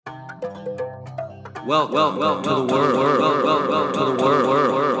Welcome to the world. To the world.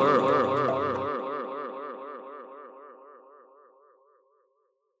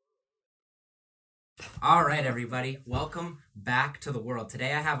 All right, everybody. Welcome back to the world.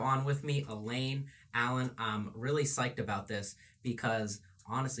 Today I have on with me Elaine, Alan. I'm really psyched about this because,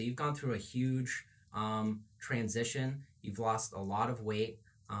 honestly, you've gone through a huge transition. You've lost a lot of weight.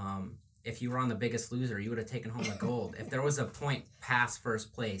 If you were on The Biggest Loser, you would have taken home the gold. If there was a point past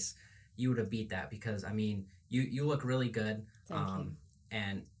first place, you would have beat that because, I mean, you look really good. Thank you.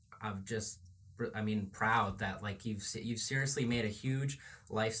 And proud that like you've seriously made a huge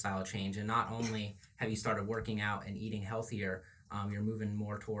lifestyle change, and not only have you started working out and eating healthier, you're moving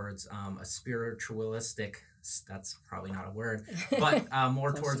more towards a spiritualistic, that's probably not a word, but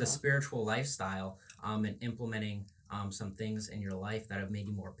more towards a spiritual lifestyle, and implementing some things in your life that have made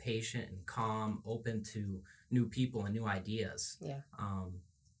you more patient and calm, open to new people and new ideas. Yeah.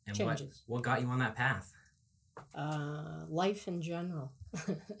 And Changes. what got you on that path? Life in general.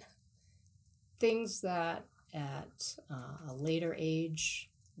 Things that at a later age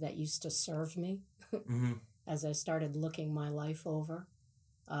that used to serve me Mm-hmm. as I started looking my life over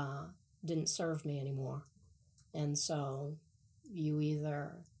didn't serve me anymore. And so you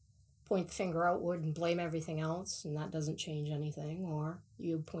either point the finger outward and blame everything else, and that doesn't change anything, or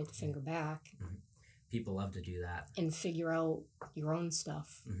you point the finger back. Mm-hmm. People love to do that. And figure out your own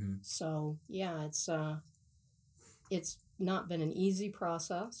stuff. Mm-hmm. So, yeah, it's not been an easy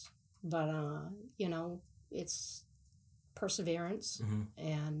process, but, it's perseverance. Mm-hmm.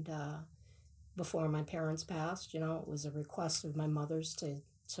 And before my parents passed, it was a request of my mother's to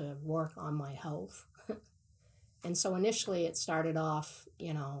work on my health. And so initially it started off,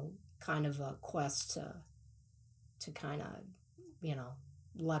 kind of a quest to kind of,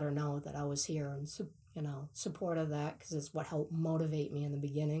 let her know that I was here and, support of that, because it's what helped motivate me in the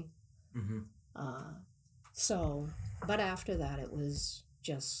beginning. Mm-hmm. But after that, it was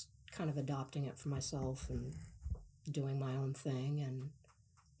just kind of adopting it for myself and doing my own thing, and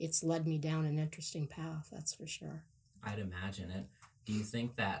it's led me down an interesting path, that's for sure. I'd imagine it. Do you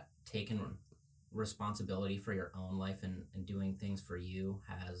think that taking responsibility for your own life and doing things for you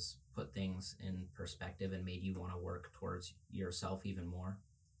has put things in perspective and made you want to work towards yourself even more?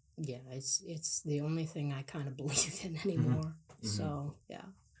 Yeah, it's the only thing I kind of believe in anymore. Mm-hmm. So, yeah.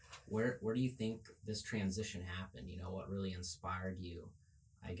 Where do you think this transition happened? What really inspired you,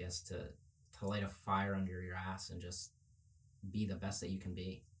 I guess, to light a fire under your ass and just be the best that you can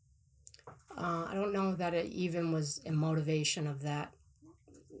be? I don't know that it even was a motivation of that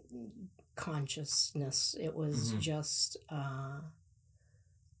consciousness. It was just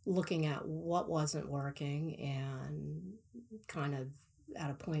looking at what wasn't working and kind of at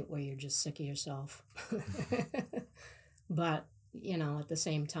a point where you're just sick of yourself. But, at the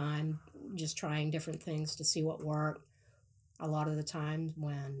same time, just trying different things to see what worked. A lot of the times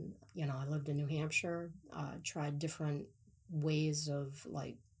when, I lived in New Hampshire, tried different ways of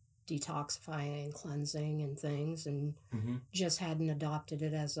like detoxifying, cleansing and things, and just hadn't adopted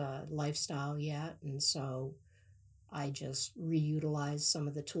it as a lifestyle yet. And so I just reutilized some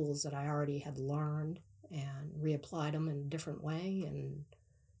of the tools that I already had learned and reapplied them in a different way and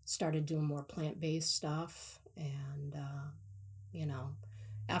started doing more plant-based stuff. And,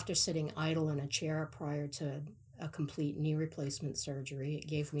 after sitting idle in a chair prior to a complete knee replacement surgery, it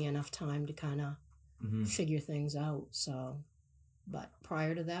gave me enough time to kind of figure things out. So, but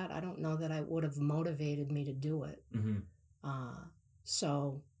prior to that, I don't know that it would have motivated me to do it.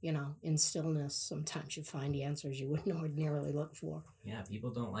 So, in stillness, sometimes you find answers you wouldn't ordinarily look for. Yeah,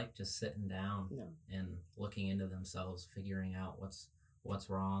 people don't like just sitting down and looking into themselves, figuring out what's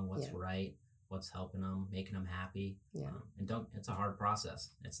wrong, what's right, what's helping them, making them happy. Yeah. It's a hard process.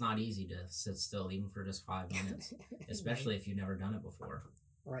 It's not easy to sit still even for just 5 minutes, especially if you've never done it before.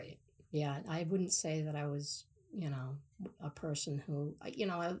 Right. Yeah, I wouldn't say that I was, a person who,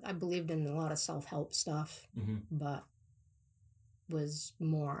 I believed in a lot of self-help stuff, but was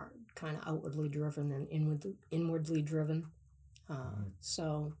more kind of outwardly driven than inwardly driven.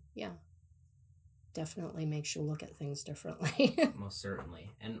 So, yeah, definitely makes you look at things differently. Most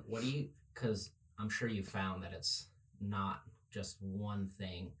certainly. And because I'm sure you found that it's not just one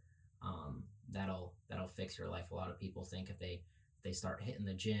thing that'll fix your life. A lot of people think if they start hitting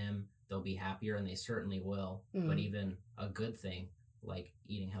the gym, they'll be happier, and they certainly will. But even a good thing like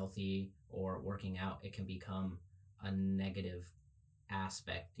eating healthy or working out, it can become a negative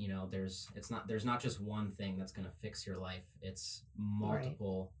aspect. There's not just one thing that's going to fix your life. It's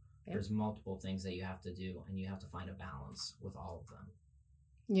multiple. Right. There's multiple things that you have to do, and you have to find a balance with all of them.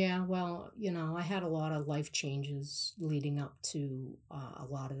 Yeah, well, I had a lot of life changes leading up to a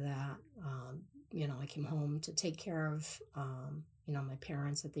lot of that. I came home to take care of, my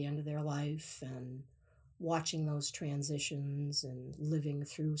parents at the end of their life, and watching those transitions and living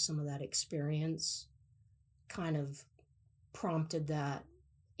through some of that experience kind of prompted that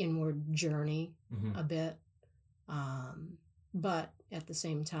inward journey Mm-hmm. a bit. But at the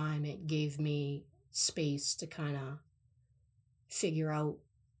same time, it gave me space to kind of figure out,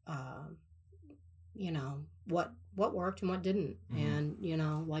 uh, what worked and what didn't. Mm-hmm.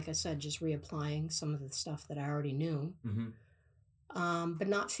 And, like I said, just reapplying some of the stuff that I already knew. Mm-hmm. But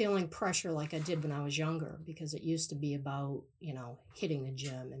not feeling pressure like I did when I was younger, because it used to be about, hitting the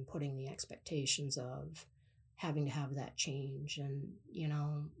gym and putting the expectations of having to have that change. And,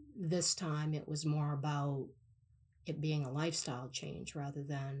 this time it was more about it being a lifestyle change rather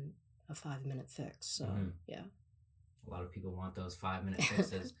than a 5-minute fix. So, Mm-hmm. yeah. A lot of people want those 5-minute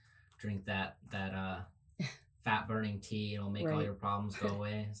fixes. Drink that fat burning tea. It'll make all Right. your problems go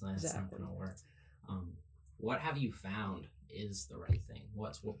away. So that's not Exactly. going to work. What have you found is the right thing?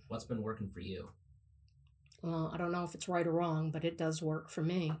 What's been working for you? Well, I don't know if it's right or wrong, but it does work for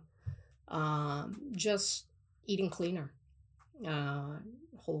me. Just eating cleaner,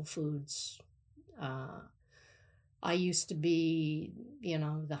 whole foods. I used to be,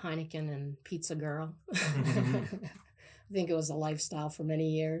 the Heineken and pizza girl. I think it was a lifestyle for many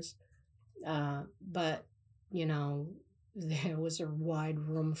years. But, there was a wide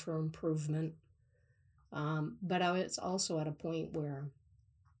room for improvement. But I was also at a point where,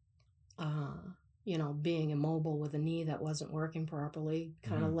 being immobile with a knee that wasn't working properly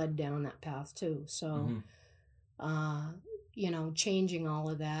kind of led down that path too. So, changing all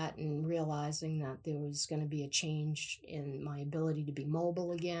of that and realizing that there was going to be a change in my ability to be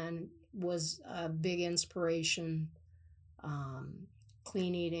mobile again was a big inspiration.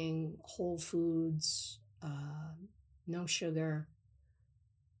 Clean eating, whole foods, no sugar,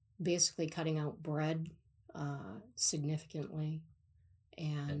 basically cutting out bread significantly.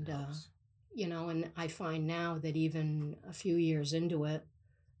 And, and I find now that even a few years into it,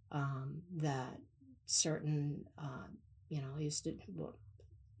 that certain, I used to, what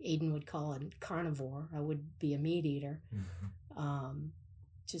Aiden would call a carnivore. I would be a meat eater.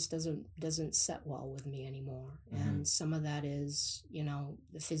 Just doesn't set well with me anymore. And some of that is,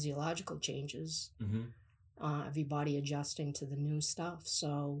 the physiological changes of your body adjusting to the new stuff.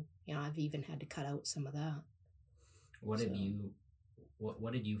 So, I've even had to cut out some of that. What did you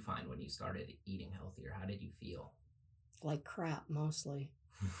find when you started eating healthier? How did you feel? Like crap, mostly.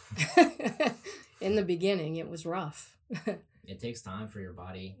 In the beginning, it was rough. It takes time for your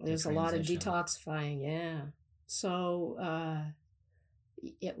body. There's a lot of detoxifying, yeah. So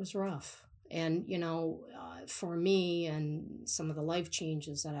it was rough. And, for me and some of the life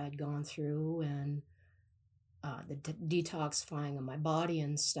changes that I'd gone through and the detoxifying of my body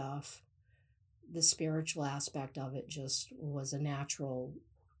and stuff, the spiritual aspect of it just was a natural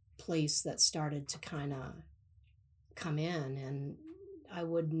place that started to kind of come in. And I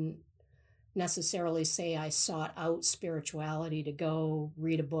wouldn't necessarily say I sought out spirituality to go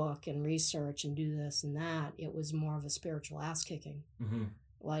read a book and research and do this and that. It was more of a spiritual ass kicking.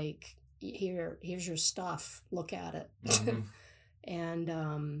 Like, here's your stuff, look at it.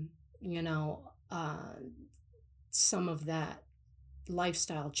 And some of that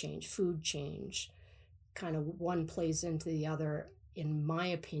lifestyle change, food change, kind of one plays into the other, in my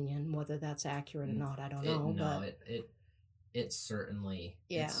opinion. Whether that's accurate or not, I don't know. It certainly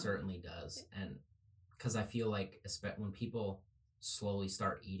does. And because I feel like when people slowly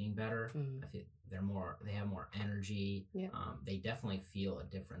start eating better, I feel they have more energy. They definitely feel a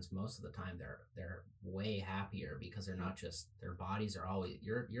difference. Most of the time they're way happier because they're not just, their bodies are always,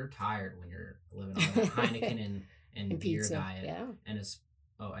 you're tired when you're living on that Heineken and beer pizza diet. And it's,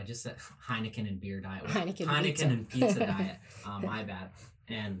 I just said Heineken and beer diet. Heineken and pizza diet. My bad.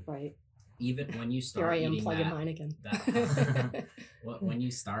 And right. Even when you start Here I am eating plugging Heineken, Heineken. when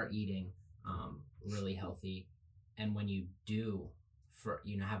you start eating really healthy, and when you do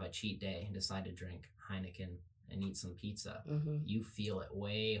have a cheat day and decide to drink Heineken and eat some pizza, you feel it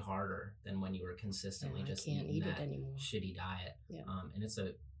way harder than when you were consistently just eating that shitty diet. And it's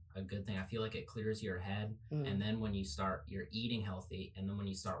a good thing. I feel like it clears your head. And then when you're eating healthy, and then when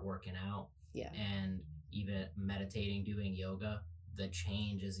you start working out and even meditating, doing yoga, the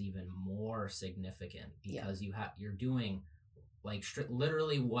change is even more significant because you're doing like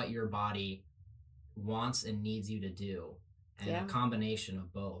literally what your body wants and needs you to do, and a combination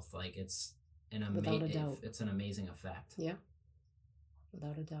of both. Like it's an amazing effect. Yeah,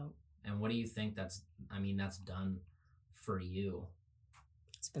 without a doubt. And what do you think that's done for you?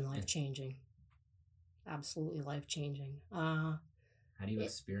 It's been life-changing. Absolutely life-changing. How do you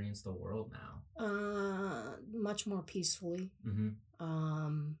experience the world now? Much more peacefully.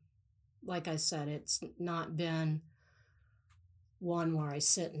 Mm-hmm. Like I said, it's not been one where I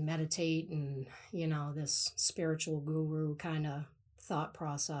sit and meditate and, this spiritual guru kind of thought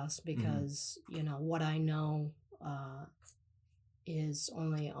process, because, what I know is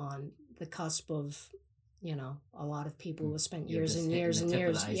only on the cusp of, a lot of people who have spent You're years just and hitting years the and tip of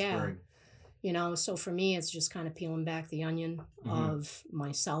years. the Yeah. iceberg. So for me, it's just kind of peeling back the onion of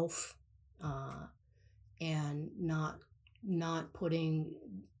myself, and not putting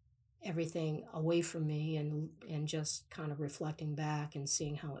everything away from me, and just kind of reflecting back and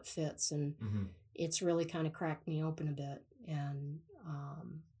seeing how it fits. And Mm-hmm. it's really kind of cracked me open a bit, and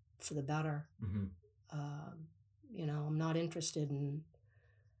for the better. Mm-hmm. I'm not interested in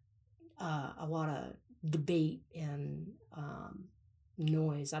a lot of debate and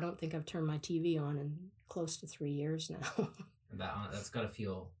noise. I don't think I've turned my TV on in close to 3 years now. That's got to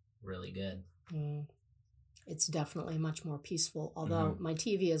feel really good. It's definitely much more peaceful. Although my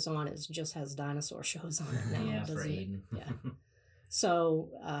TV is on, it just has dinosaur shows on it now. Yeah, for Aiden. Yeah. So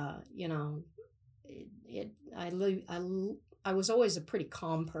I was always a pretty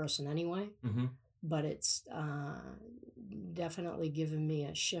calm person anyway. Mm-hmm. But it's definitely given me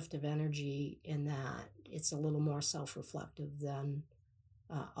a shift of energy in that it's a little more self-reflective than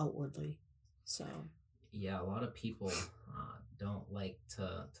outwardly. So yeah, a lot of people don't like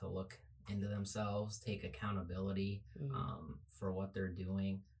to look into themselves, take accountability for what they're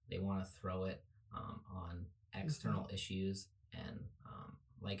doing. They want to throw it on external issues, and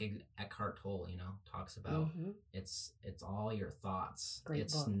like Eckhart Tolle, talks about it's all your thoughts. Great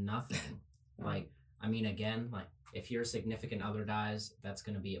it's book. Nothing. Like, I mean, again, like if your significant other dies, that's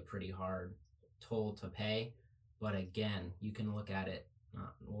going to be a pretty hard toll to pay. But again, you can look at it.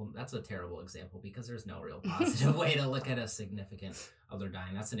 Well, that's a terrible example because there's no real positive way to look at a significant other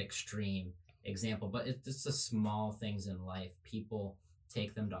dying. That's an extreme example, but it's just the small things in life. People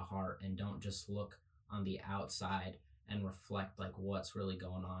take them to heart and don't just look on the outside and reflect like what's really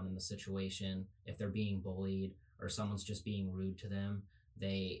going on in the situation. If they're being bullied or someone's just being rude to them,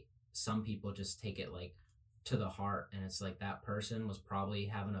 some people just take it like to the heart, and it's like that person was probably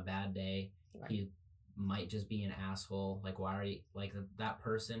having a bad day. Right. He might just be an asshole. Like, why are you like that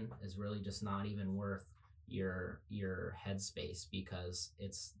person is really just not even worth your headspace, because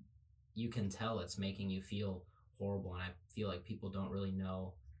you can tell it's making you feel horrible. And I feel like people don't really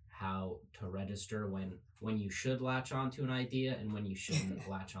know how to register when you should latch onto an idea and when you shouldn't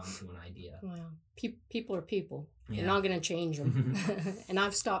latch onto an idea. Well, people are people. Yeah. You're not going to change them. And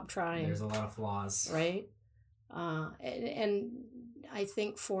I've stopped trying. There's a lot of flaws. Right? And I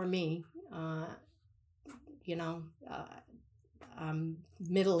think for me, I'm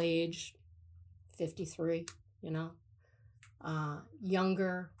middle-aged, 53,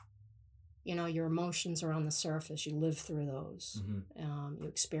 younger, your emotions are on the surface. You live through those. You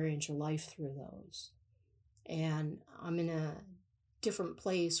experience your life through those. And I'm in a different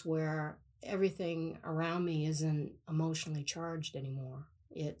place where everything around me isn't emotionally charged anymore.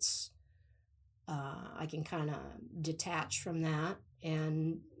 It's, I can kind of detach from that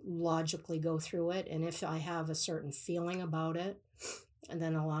and logically go through it. And if I have a certain feeling about it, and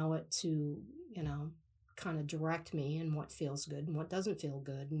then allow it to, kind of direct me in what feels good and what doesn't feel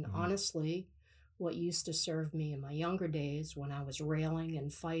good. And honestly, what used to serve me in my younger days when I was railing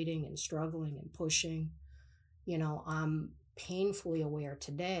and fighting and struggling and pushing, I'm painfully aware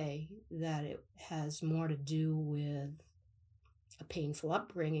today that it has more to do with a painful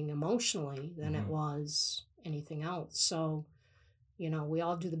upbringing emotionally than it was anything else. So, we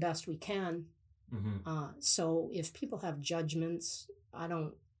all do the best we can. So if people have judgments, I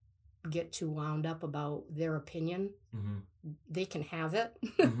don't get too wound up about their opinion. They can have it.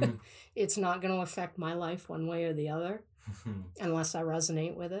 It's not going to affect my life one way or the other unless I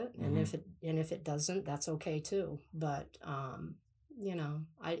resonate with it. And if it doesn't, that's okay too. But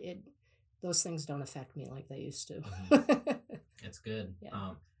those things don't affect me like they used to. It's good.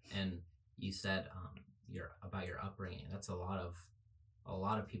 Yeah. And you said about your upbringing. That's a lot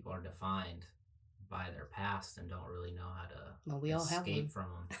of people are defined by their past and don't really know how to we all have one. escape from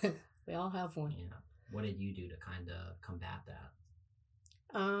them. We all have one. Yeah. What did you do to kind of combat that?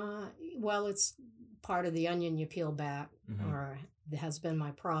 Well, it's part of the onion you peel back, or it has been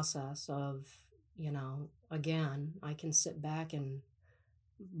my process of, again, I can sit back and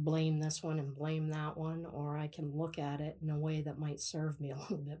blame this one and blame that one, or I can look at it in a way that might serve me a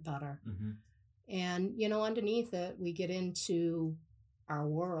little bit better. And, underneath it, we get into our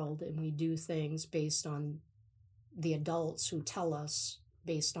world and we do things based on the adults who tell us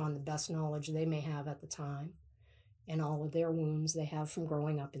based on the best knowledge they may have at the time and all of their wounds they have from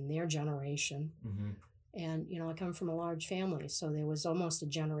growing up in their generation. Mm-hmm. And, I come from a large family, so there was almost a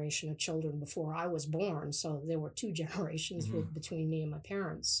generation of children before I was born. So there were two generations between me and my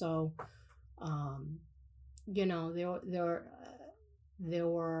parents. So, there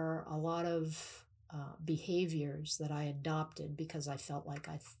were a lot of behaviors that I adopted because I felt like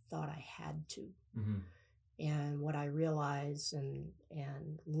I thought I had to. Mm-hmm. And what I realize and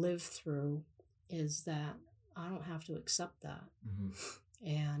live through is that I don't have to accept that. Mm-hmm.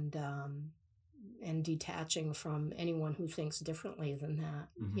 And detaching from anyone who thinks differently than that.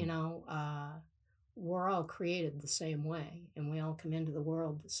 Mm-hmm. We're all created the same way, and we all come into the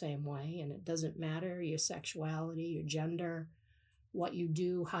world the same way, and it doesn't matter your sexuality, your gender, what you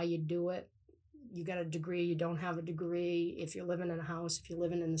do, how you do it. You got a degree, you don't have a degree, if you're living in a house, if you're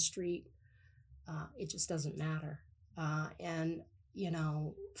living in the street, it just doesn't matter. And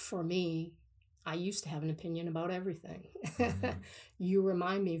for me, I used to have an opinion about everything. Mm-hmm. You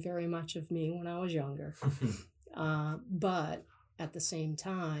remind me very much of me when I was younger. But at the same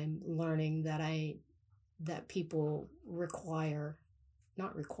time, learning that people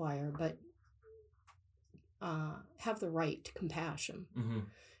have the right to compassion. Mm-hmm.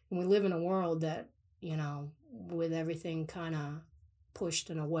 And we live in a world that, with everything kind of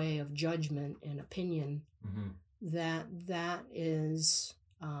pushed in a way of judgment and opinion, Mm-hmm. that is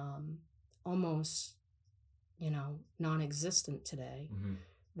almost, non-existent today. Mm-hmm.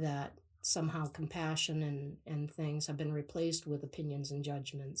 That somehow compassion and things have been replaced with opinions and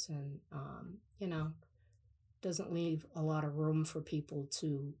judgments, and doesn't leave a lot of room for people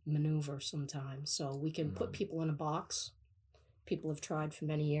to maneuver sometimes. So we can put people in a box. People have tried for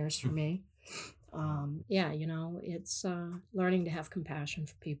many years for me. It's learning to have compassion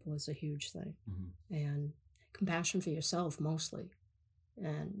for people is a huge thing. Mm-hmm. And compassion for yourself mostly.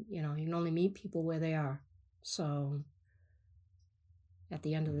 And, you can only meet people where they are. So at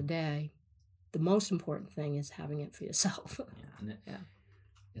the end of the day, the most important thing is having it for yourself.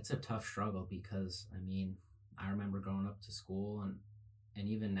 It's a tough struggle because, I remember growing up to school and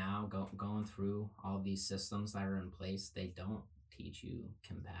even now going through all these systems that are in place, they don't teach you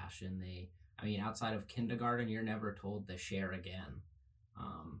compassion. Outside of kindergarten, you're never told to share again.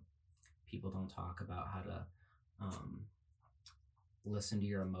 People don't talk about how to listen to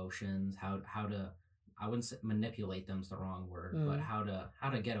your emotions, how to, I wouldn't say manipulate them's the wrong word, but how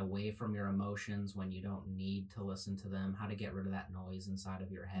to get away from your emotions when you don't need to listen to them, how to get rid of that noise inside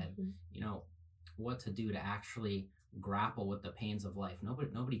of your head. Mm-hmm. What to do to actually grapple with the pains of life.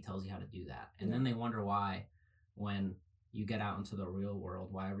 Nobody tells you how to do that. And then they wonder why, when you get out into the real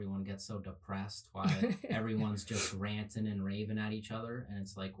world, why everyone gets so depressed, why everyone's just ranting and raving at each other. And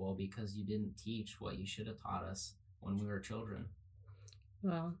it's like, well, because you didn't teach what you should have taught us when we were children.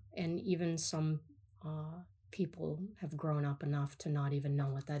 Well, and even some people have grown up enough to not even know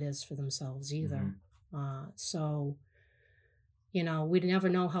what that is for themselves either. So, we never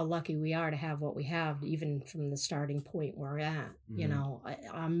know how lucky we are to have what we have, even from the starting point we're at.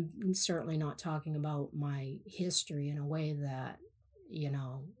 I'm certainly not talking about my history in a way that,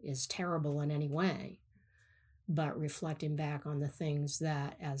 is terrible in any way, but reflecting back on the things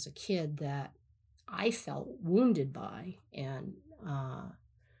that as a kid that I felt wounded by. And,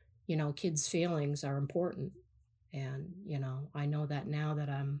 kids' feelings are important. And, I know that now that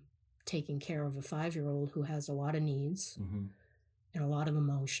I'm taking care of a 5-year-old who has a lot of needs. And a lot of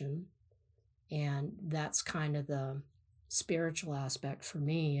emotion. And that's kind of the spiritual aspect for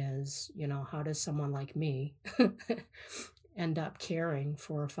me is, how does someone like me end up caring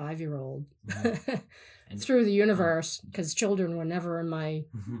for a 5-year-old through the universe? Because children were never in my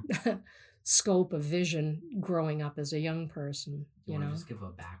scope of vision growing up as a young person. You want to just give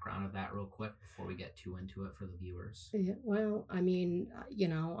a background of that real quick before we get too into it for the viewers? Yeah, well,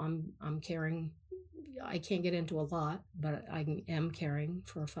 I'm caring. I can't get into a lot, but I am caring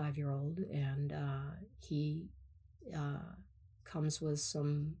for a 5-year-old, and he comes with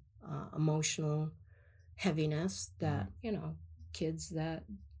some emotional heaviness that kids that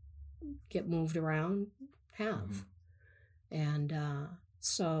get moved around have. And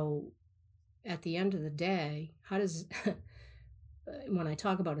so at the end of the day, how does when I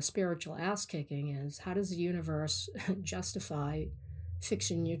talk about a spiritual ass kicking, is how does the universe justify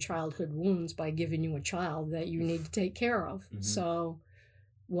fixing your childhood wounds by giving you a child that you need to take care of? So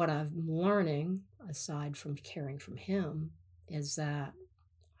what I'm learning, aside from caring for him, is that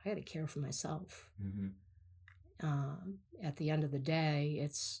I got to care for myself. At the end of the day,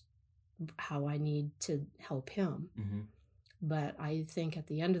 it's how I need to help him. But I think at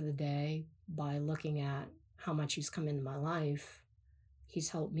the end of the day, by looking at how much he's come into my life, he's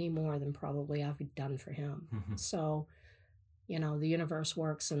helped me more than probably I've done for him. So, the universe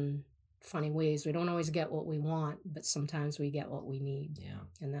works in funny ways. We don't always get what we want, but sometimes we get what we need. Yeah.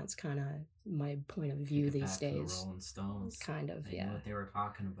 And that's kind of my point of view these days. The Rolling Stones. Kind of, they knew what they were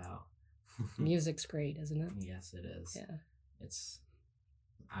talking about. Music's great, isn't it? Yes, it is. Yeah.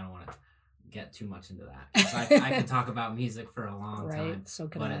 I don't want to get too much into that. I could talk about music for a long time. So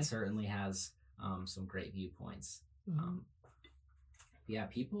could but I. It certainly has some great viewpoints. Mm-hmm. Yeah,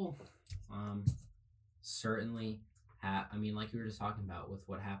 people certainly have, like we were just talking about with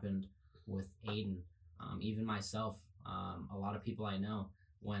what happened with Aiden, even myself, a lot of people I know,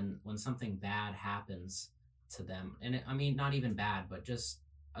 when something bad happens to them, and not even bad, but just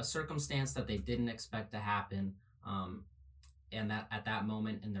a circumstance that they didn't expect to happen, and that at that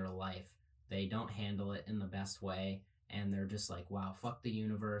moment in their life, they don't handle it in the best way, and they're just like, wow, fuck the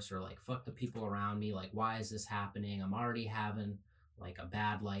universe, or like, fuck the people around me, like, why is this happening? I'm already having like a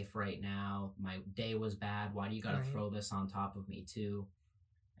bad life right now. My day was bad. Why do you got to throw this on top of me too?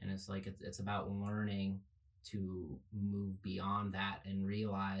 And it's like, it's about learning to move beyond that and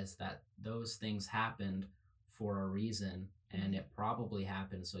realize that those things happened for a reason, and it probably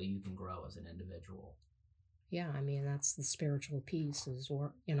happened so you can grow as an individual. Yeah, that's the spiritual piece, is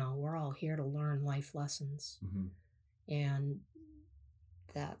we're all here to learn life lessons. Mm-hmm. And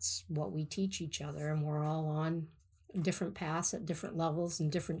that's what we teach each other, and we're all on different paths at different levels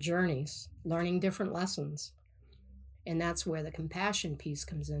and different journeys, learning different lessons. And that's where the compassion piece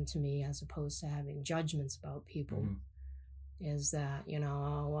comes into me, as opposed to having judgments about people. Is that,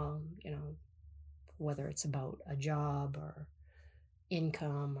 whether it's about a job or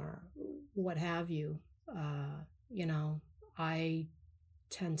income or what have you, I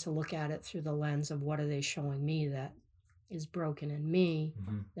tend to look at it through the lens of what are they showing me that is broken in me,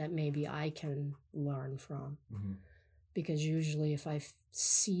 that maybe I can learn from. Because usually if I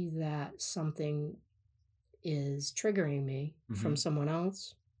see that something is triggering me from someone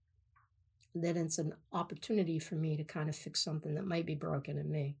else, then it's an opportunity for me to kind of fix something that might be broken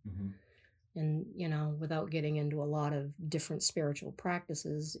in me. And, without getting into a lot of different spiritual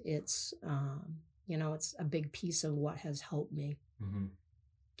practices, it's, it's a big piece of what has helped me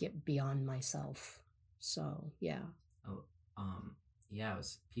get beyond myself. So, yeah.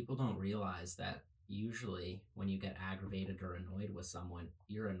 People don't realize that usually when you get aggravated or annoyed with someone,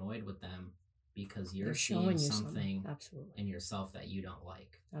 you're annoyed with them because you're seeing something in yourself that you don't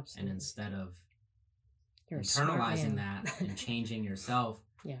like. Absolutely. And instead of internalizing that and changing yourself,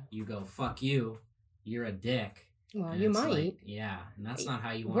 you go, fuck you, you're a dick. Well, you might. Like, and that's not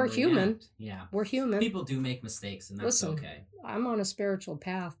how you want to react. We're human. Yeah. We're human. People do make mistakes, and that's okay. I'm on a spiritual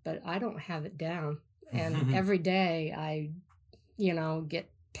path, but I don't have it down. And every day I, get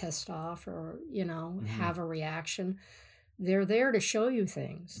pissed off or, have a reaction. They're there to show you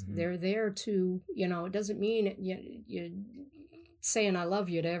things. They're there to, it doesn't mean you're saying I love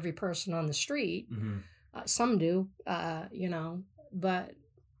you to every person on the street. Some do, but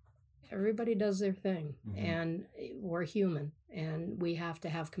everybody does their thing. And we're human, and we have to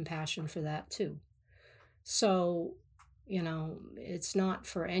have compassion for that too. So, it's not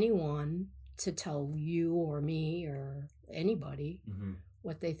for anyone to tell you or me or anybody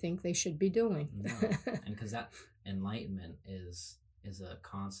what they think they should be doing. No. And because that enlightenment is a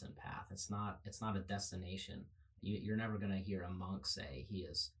constant path. It's not a destination. You're never going to hear a monk say he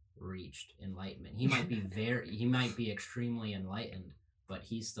has reached enlightenment. He might be extremely enlightened, but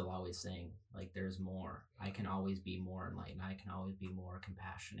he's still always saying, like, there's more. I can always be more enlightened. I can always be more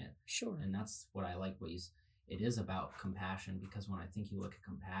compassionate. Sure. And that's what I like. It is about compassion, because when I think you look at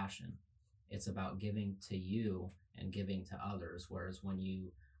compassion, it's about giving to you and giving to others. Whereas when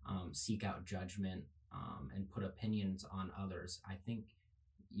you seek out judgment and put opinions on others, I think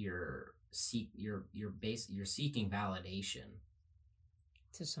you're seeking validation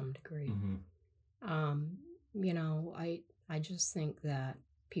to some degree. I just think that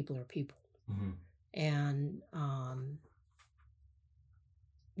people are people, and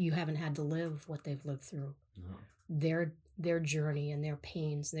you haven't had to live what they've lived through. No. Their journey and their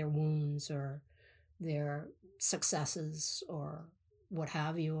pains, their wounds, or their successes, or what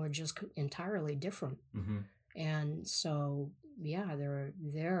have you, are just entirely different. And so,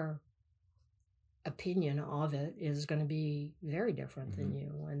 their opinion of it is going to be very different than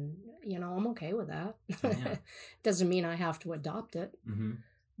you. And, I'm okay with that. Doesn't mean I have to adopt it.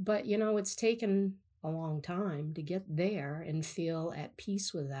 But, it's taken a long time to get there and feel at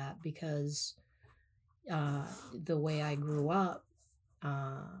peace with that, because the way I grew up,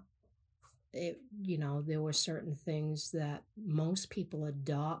 there were certain things that most people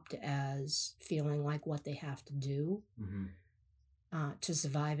adopt as feeling like what they have to do. to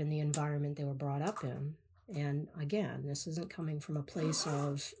survive in the environment they were brought up in. And again, this isn't coming from a place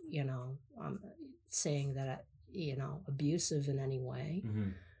of, saying that, abusive in any way.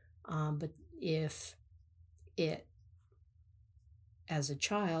 But if it, as a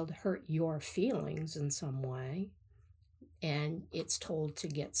child, hurt your feelings in some way, and it's told to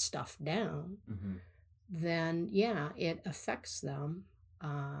get stuff down, then yeah, it affects them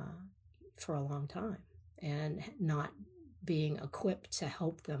for a long time. And not being equipped to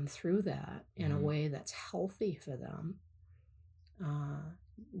help them through that in a way that's healthy for them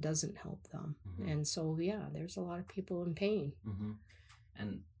doesn't help them. And so, yeah, there's a lot of people in pain.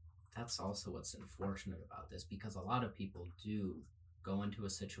 And that's also what's unfortunate about this, because a lot of people do go into a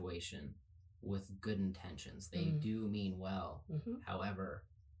situation with good intentions. They do mean well. However,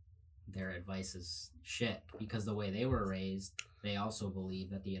 their advice is shit, because the way they were raised, they also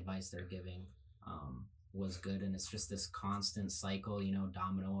believe that the advice they're giving was good. And it's just this constant cycle,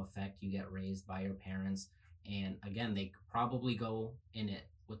 domino effect. You get raised by your parents, and again, they probably go in it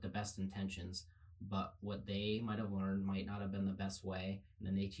with the best intentions, but what they might have learned might not have been the best way, and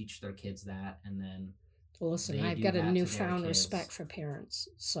then they teach their kids that, and then well, listen, I've got a newfound respect for parents,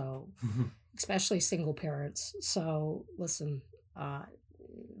 so especially single parents. So listen,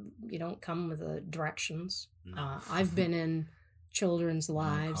 you don't come with the directions. No. I've been in children's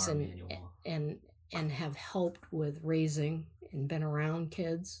lives and have helped with raising and been around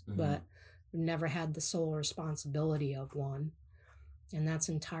kids, but never had the sole responsibility of one. And that's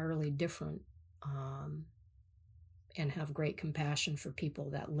entirely different. And have great compassion for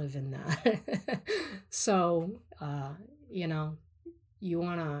people that live in that. So, you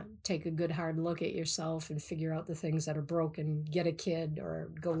want to take a good hard look at yourself and figure out the things that are broken, get a kid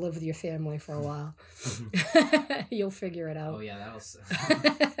or go live with your family for a while. You'll figure it out. Oh yeah, that was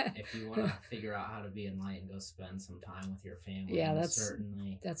if you want to figure out how to be enlightened, go spend some time with your family. Yeah,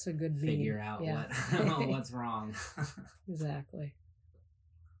 that's a good figure out what's wrong. Exactly.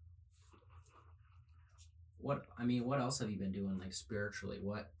 What else have you been doing, like, spiritually?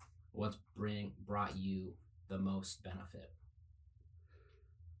 What's brought you the most benefit?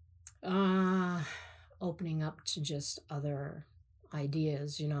 Opening up to just other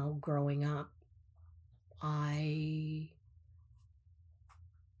ideas. Growing up, I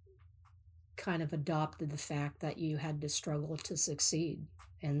kind of adopted the fact that you had to struggle to succeed,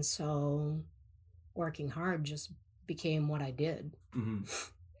 and so working hard just became what I did.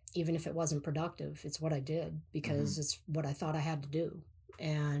 Even if it wasn't productive, it's what I did because it's what I thought I had to do.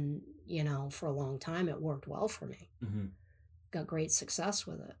 And, for a long time, it worked well for me. Got great success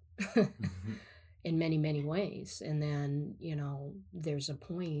with it in many, many ways. And then, there's a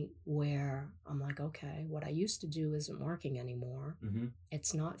point where I'm like, okay, what I used to do isn't working anymore.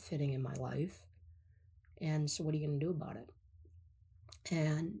 It's not fitting in my life. And so what are you going to do about it?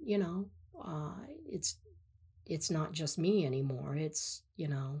 And, it's not just me anymore. It's,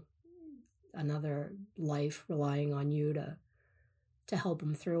 another life relying on you to help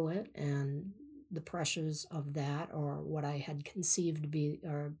them through it. And the pressures of that, or what I had conceived to be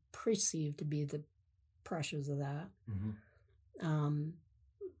or perceived to be the pressures of that,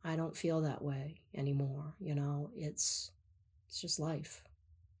 I don't feel that way anymore. It's just life.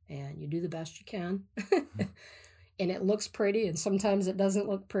 And you do the best you can. And it looks pretty, and sometimes it doesn't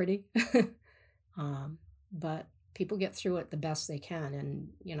look pretty. But people get through it the best they can. And,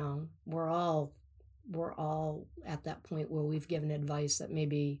 we're all at that point where we've given advice that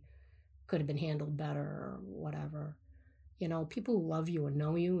maybe could have been handled better or whatever. People who love you and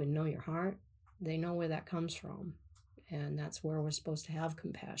know your heart, they know where that comes from. And that's where we're supposed to have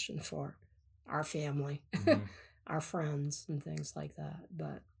compassion for our family, our friends, and things like that.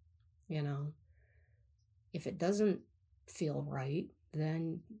 But, if it doesn't feel right,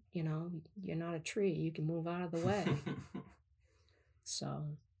 then, you're not a tree. You can move out of the way.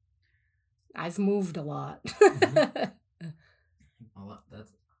 So I've moved a lot. Well,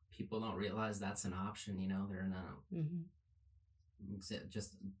 people don't realize that's an option. They're in a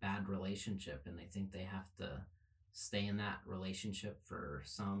just bad relationship, and they think they have to stay in that relationship for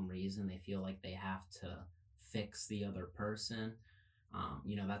some reason. They feel like they have to fix the other person.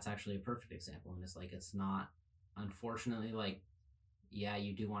 That's actually a perfect example. And it's not, unfortunately, yeah,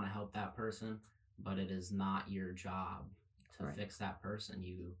 you do want to help that person, but it is not your job to fix that person.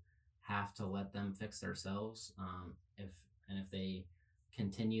 You have to let them fix themselves. If they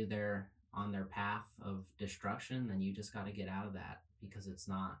continue on their path of destruction, then you just got to get out of that, because it's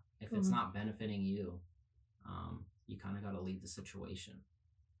not benefiting you. You kind of got to leave the situation.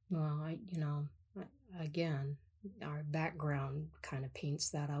 Well, again, our background kind of paints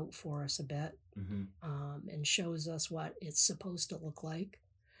that out for us a bit, and shows us what it's supposed to look like.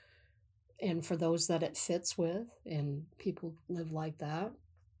 And for those that it fits with, and people live like that,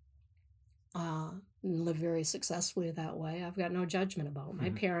 and live very successfully that way, I've got no judgment about. My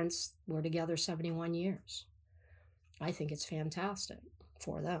parents were together 71 years. I think it's fantastic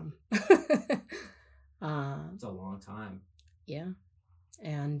for them. It's a long time. Yeah.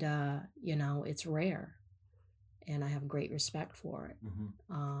 And, it's rare. And I have great respect for it.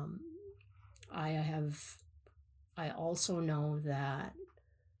 I also know that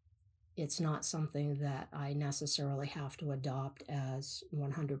it's not something that I necessarily have to adopt as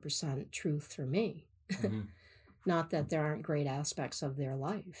 100% truth for me. Not that there aren't great aspects of their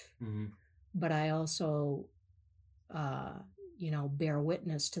life, but I also, bear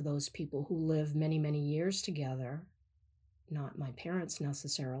witness to those people who live many, many years together. Not my parents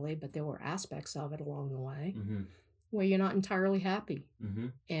necessarily, but there were aspects of it along the way where you're not entirely happy.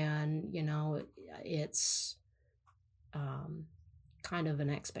 And, it's kind of an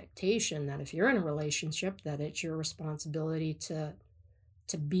expectation that if you're in a relationship, that it's your responsibility to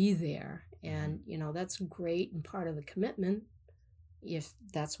be there. And, that's great and part of the commitment if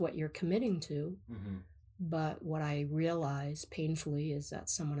that's what you're committing to. But what I realize painfully is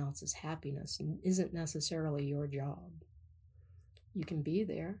that someone else's happiness isn't necessarily your job. You can be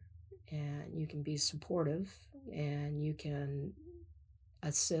there, and you can be supportive, and you can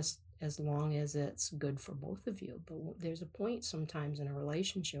assist as long as it's good for both of you. But there's a point sometimes in a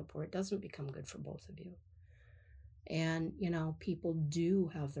relationship where it doesn't become good for both of you. And, people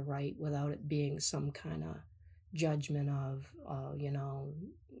do have the right, without it being some kind of judgment of,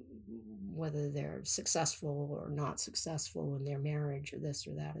 whether they're successful or not successful in their marriage or this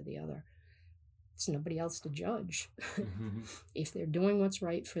or that or the other. It's nobody else to judge. If they're doing what's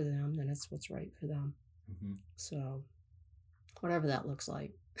right for them, then it's what's right for them. So, whatever that looks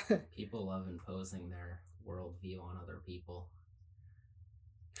like. People love imposing their worldview on other people.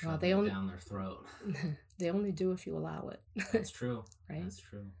 Well, they only down their throat. They only do if you allow it. That's true. Right? That's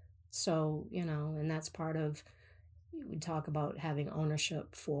true. So, and that's part of, we talk about having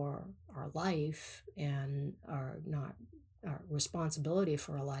ownership for our life and our responsibility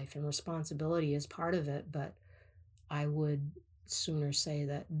for our life. And responsibility is part of it, but I would sooner say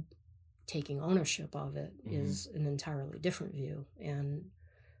that taking ownership of it is an entirely different view. And,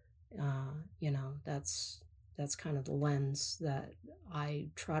 that's kind of the lens that I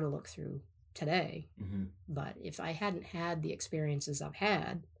try to look through today. But if I hadn't had the experiences I've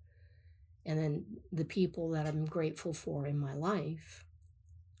had, and then the people that I'm grateful for in my life,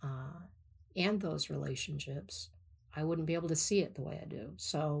 and those relationships, I wouldn't be able to see it the way I do.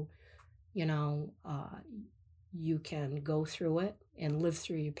 So, you can go through it and live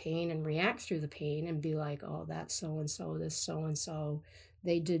through your pain and react through the pain and be like, oh, that's so-and-so, this so-and-so,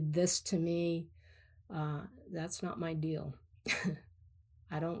 they did this to me. That's not my deal.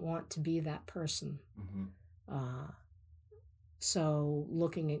 I don't want to be that person. So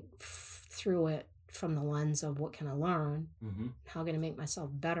looking through it from the lens of what can I learn, how can I make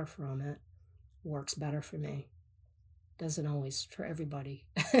myself better from it, works better for me. Doesn't always for everybody.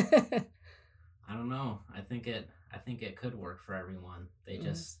 I don't know. I think it could work for everyone.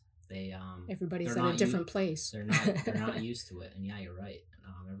 Everybody's at a different place. They're not used to it. And yeah, you're right.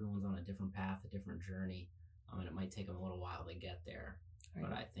 Everyone's on a different path, a different journey. And it might take them a little while to get there. Right.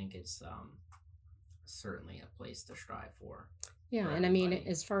 But I think it's certainly a place to strive for. Yeah, and I mean,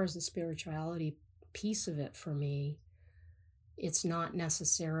 as far as the spirituality piece of it for me, it's not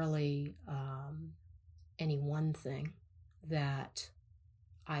necessarily any one thing that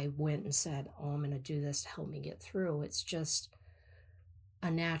I went and said, oh, I'm going to do this to help me get through. It's just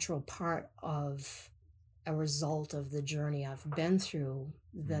a natural part of a result of the journey I've been through,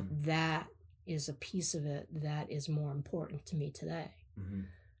 that is a piece of it that is more important to me today.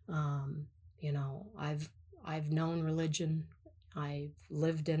 I've known religion, I've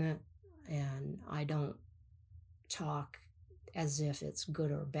lived in it, and I don't talk as if it's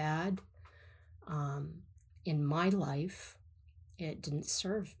good or bad. In my life, it didn't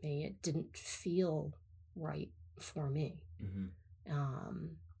serve me. It didn't feel right for me.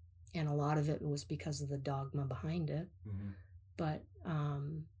 And a lot of it was because of the dogma behind it. But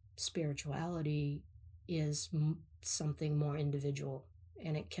spirituality is something more individual,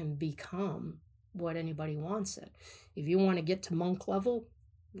 and it can become what anybody wants it. If you want to get to monk level,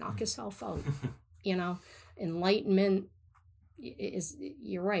 knock yourself out. Enlightenment is,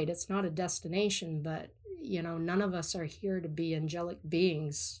 you're right, it's not a destination, but none of us are here to be angelic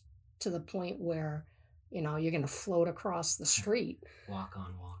beings to the point where you're going to float across the street. Walk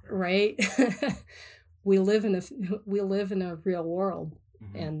on water. Right? we live in a we live in a real world,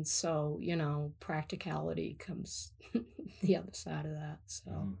 Mhm. and so practicality comes the other side of that.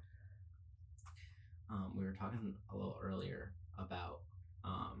 So Mhm. We were talking a little earlier about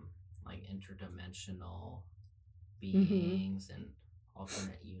like interdimensional hmm beings and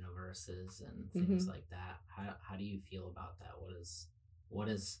alternate universes and things hmm like that. How do you feel about that? What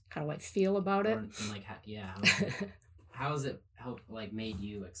is how do I feel about or it? and like yeah, how has it helped like made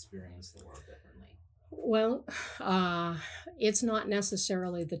you experience the world differently? Well, it's not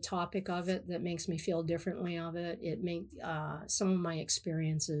necessarily the topic of it that makes me feel differently of it. It make some of my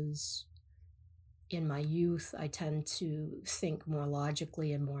experiences in my youth. I tend to think more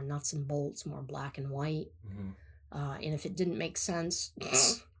logically and more nuts and bolts, more black and white. Mhm. And if it didn't make sense,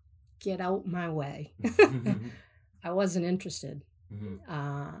 get out my way. Mhm. I wasn't interested. Mhm.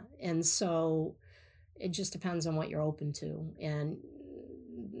 And so it just depends on what you're open to. And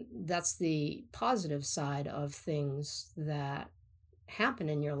that's the positive side of things that happen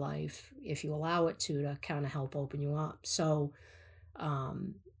in your life if you allow it to kind of help open you up. So,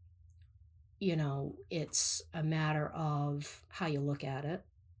 um, it's a matter of how you look at it,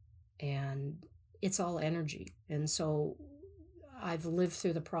 and it's all energy. And so I've lived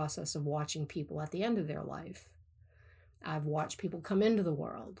through the process of watching people at the end of their life. I've watched people come into the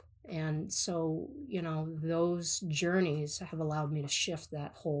world. And so, those journeys have allowed me to shift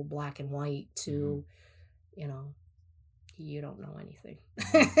that whole black and white Mhm. to, you know, you don't know anything.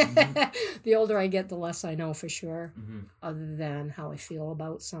 Mhm. The older I get, the less I know for sure, Mhm. other than how I feel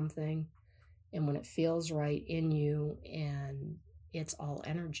about something. And when it feels right in you, and it's all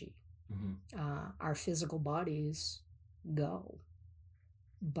energy. Mhm. Our physical bodies go,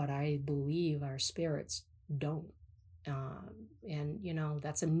 but I believe our spirits don't. And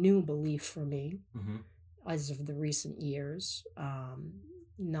that's a new belief for me Mhm. as of the recent years.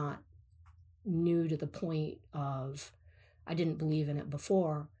 Not new to the point of I didn't believe in it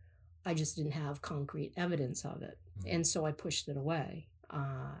before. I just didn't have concrete evidence of it, Mhm. and so I pushed it away.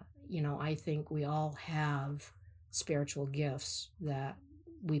 I think we all have spiritual gifts that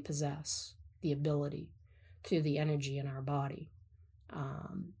we possess the ability through the energy in our body.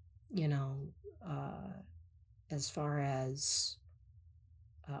 Um, you know, uh, as far as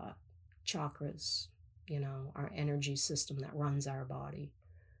uh, chakras, our energy system that runs our body,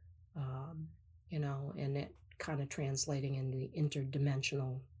 um, and it kind of translating into the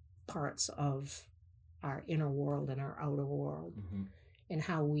interdimensional parts of our inner world and our outer world, Mhm. and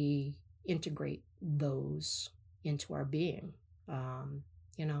how we integrate those into our being.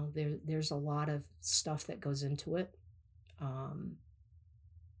 There's a lot of stuff that goes into it. Um,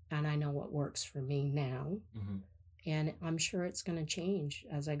 and I know what works for me now. Mhm. And I'm sure it's going to change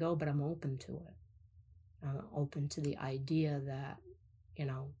as I go, but I'm open to it. I'm open to the idea that,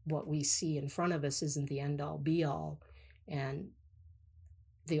 what we see in front of us isn't the end all be all. And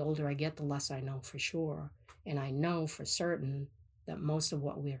the older I get, the less I know for sure. And I know for certain that most of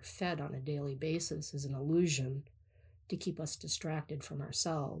what we are fed on a daily basis is an illusion to keep us distracted from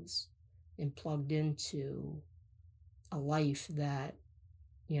ourselves and plugged into a life that,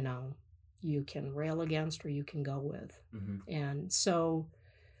 you know, you can rail against or you can go with. Mhm. And so,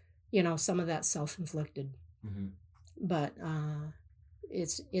 some of that's self-inflicted, Mhm. but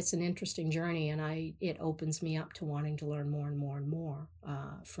it's an interesting journey, and it opens me up to wanting to learn more and more and more.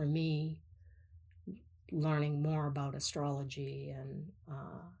 For me, learning more about astrology and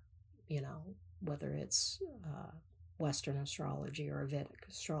whether it's Western astrology or Vedic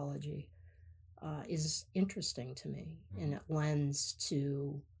astrology is interesting to me, and Mhm. it lends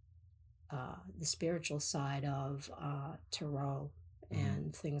to the spiritual side of tarot Mhm.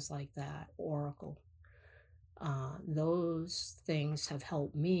 and things like that, oracle. Those things have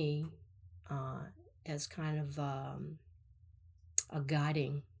helped me uh, as kind of a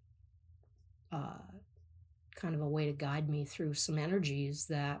guiding, uh, kind of a way to guide me through some energies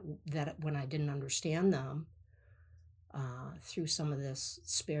that when I didn't understand them, through some of this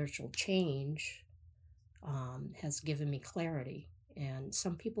spiritual change, has given me clarity. And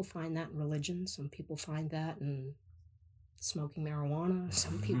some people find that in religion. Some people find that in smoking marijuana.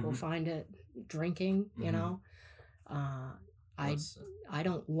 Some people Mhm. find it drinking. Mhm. Uh, I What's I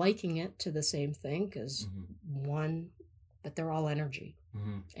don't liken it to the same thing because Mhm. one, but they're all energy,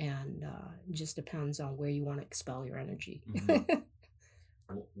 Mhm. and it just depends on where you want to expel your energy. Mhm.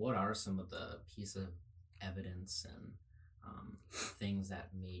 What are some of the piece of evidence and things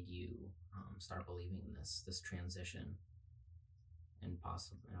that made you start believing in this transition and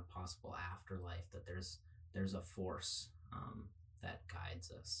a possible afterlife, that there's a force that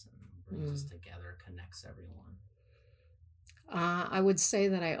guides us and brings us Mm. together, connects everyone? I would say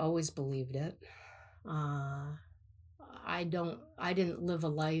that I always believed it. Uh, I didn't live a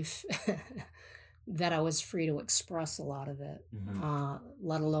life that I was free to express a lot of it,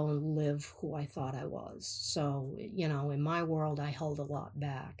 let alone live who I thought I was. So, in my world, I held a lot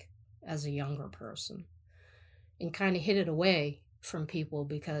back as a younger person and kind of hid it away from people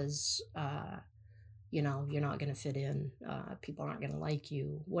because, you're not going to fit in. People aren't going to like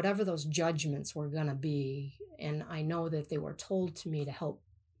you. Whatever those judgments were going to be. And I know that they were told to me to help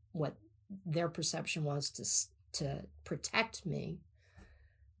what their perception was to protect me,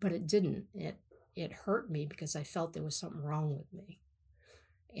 but it didn't. It hurt me because I felt there was something wrong with me.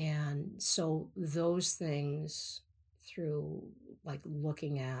 And so those things, through like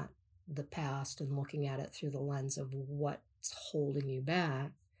looking at the past and looking at it through the lens of what's holding you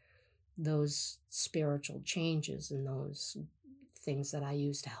back, those spiritual changes and those things that I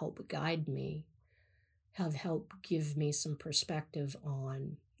use to help guide me have helped give me some perspective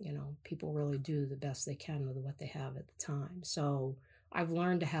on, people really do the best they can with what they have at the time. So I've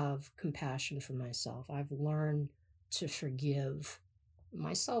learned to have compassion for myself. I've learned to forgive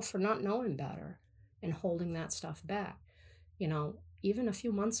myself for not knowing better and holding that stuff back. Even a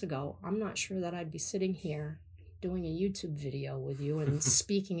few months ago, I'm not sure that I'd be sitting here doing a YouTube video with you and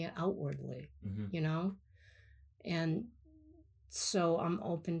speaking it outwardly, And so I'm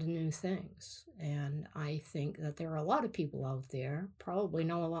open to new things. And I think that there are a lot of people out there probably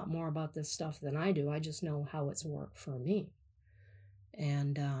know a lot more about this stuff than I do. I just know how it's worked for me.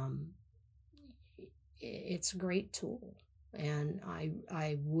 And it's a great tool. And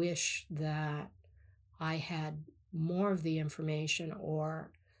I wish that I had more of the information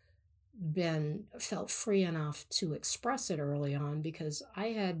or felt free enough to express it early on, because I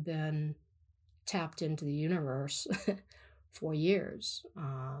had been tapped into the universe for years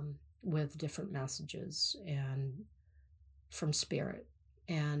with different messages and from spirit.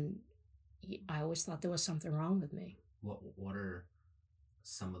 And I always thought there was something wrong with me. What are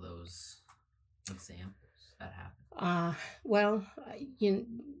some of those examples that happened? Well,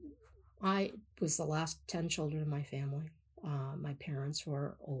 I was the last 10 children in my family. My parents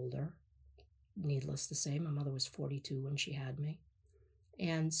were older. Needless to say, my mother was 42 when she had me.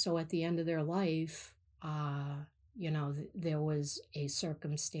 And so at the end of their life, there was a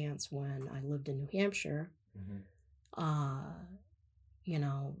circumstance when I lived in New Hampshire.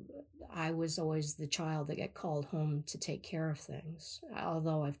 I was always the child that got called home to take care of things,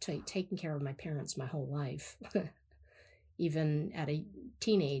 although I've taken care of my parents my whole life, even at a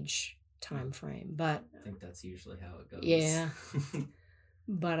teenage time frame. But I think that's usually how it goes. Yeah.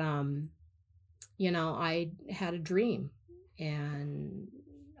 But, I had a dream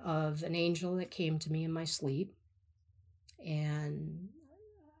of an angel that came to me in my sleep, and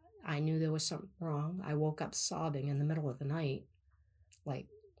I knew there was something wrong. I woke up sobbing in the middle of the night, like,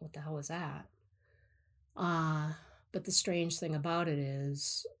 what the hell was that? But the strange thing about it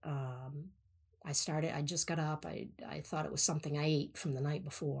is, I just got up. I thought it was something I ate from the night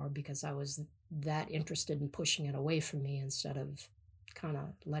before, because I was that interested in pushing it away from me instead of kind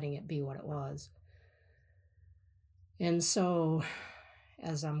of letting it be what it was. And so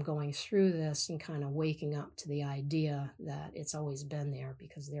as I'm going through this and kind of waking up to the idea that it's always been there,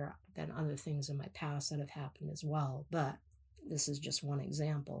 because there have been other things in my past that have happened as well, but this is just one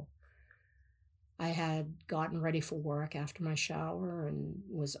example. I had gotten ready for work after my shower and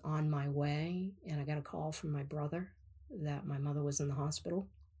was on my way, and I got a call from my brother that my mother was in the hospital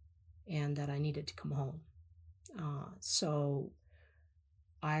and that I needed to come home. So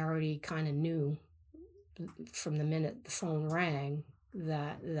I already kind of knew from the minute the phone rang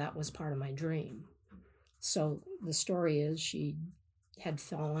that was part of my dream. So the story is, she had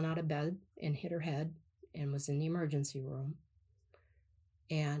fallen out of bed and hit her head and was in the emergency room.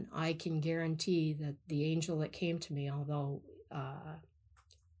 And I can guarantee that the angel that came to me, although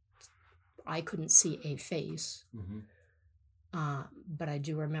I couldn't see a face, but I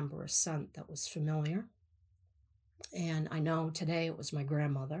do remember a scent that was familiar. And I know today it was my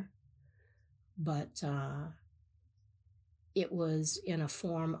grandmother, but it was in a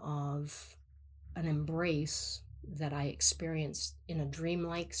form of an embrace that I experienced in a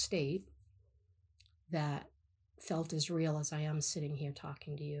dreamlike state that felt as real as I am sitting here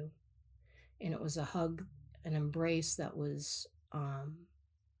talking to you. And it was a hug, an embrace that was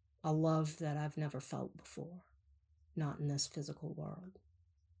a love that I've never felt before, not in this physical world.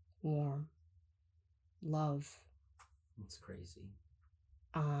 Warm love. It's crazy.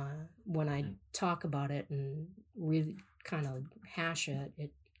 When I talk about it and really kind of hash it,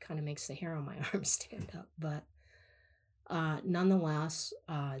 it kind of makes the hair on my arm stand up. But nonetheless,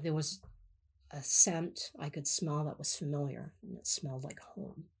 there was a scent I could smell that was familiar, and it smelled like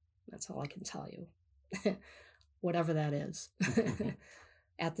home. That's all I can tell you. whatever that is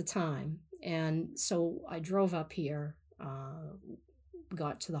at the time. And so I drove up here,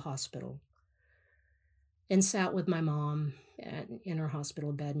 got to the hospital, and sat with my mom in her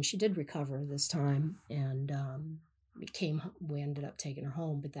hospital bed, and she did recover this time. And we ended up taking her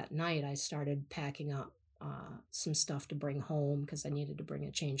home. But that night, I started packing up some stuff to bring home because I needed to bring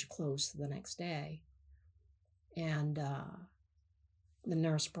a change of clothes for the next day. And the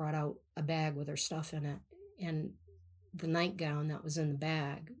nurse brought out a bag with her stuff in it, and the nightgown that was in the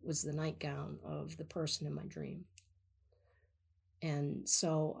bag was the nightgown of the person in my dream. And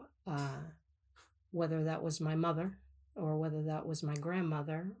so whether that was my mother or whether that was my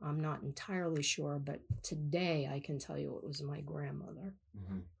grandmother, I'm not entirely sure, but today I can tell you it was my grandmother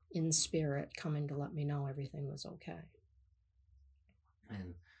in spirit coming to let me know everything was okay.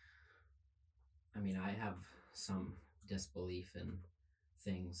 And I mean, I have some disbelief in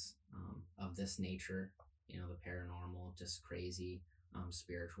things of this nature, you know, the paranormal, just crazy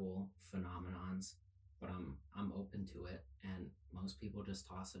spiritual phenomenons, but I'm open to it, and most people just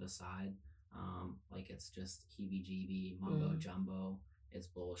toss it aside like it's just heebie-jeebie mumbo jumbo. It's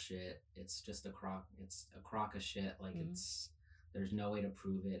bullshit. It's just a crock of shit. Like there's no way to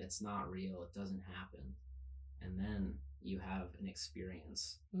prove it. It's not real. It doesn't happen. And then you have an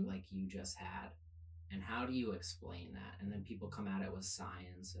experience like you just had. And how do you explain that? And then people come at it with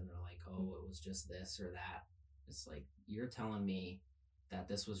science and they're like, oh, it was just this or that. It's like, you're telling me that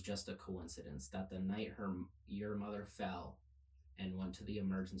this was just a coincidence, that the night your mother fell and went to the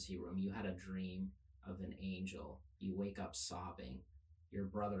emergency room, you had a dream of an angel. You wake up sobbing. Your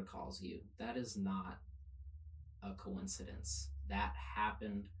brother calls you. That is not a coincidence. That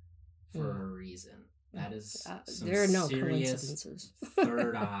happened for a reason. That is some there are no serious coincidences.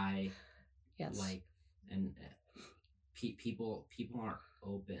 third eye. Yes. Like, and people aren't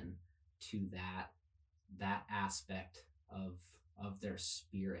open to that aspect of their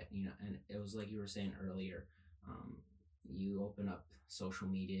spirit, you know. And it was like you were saying earlier, you open up social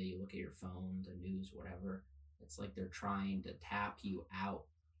media, you look at your phone, the news, whatever, it's like they're trying to tap you out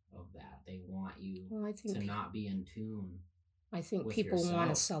of that. They want you to not be in tune. I think people want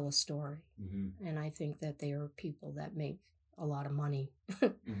to sell a story, and I think that there are people that make a lot of money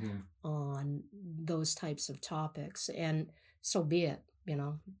on those types of topics, and so be it, you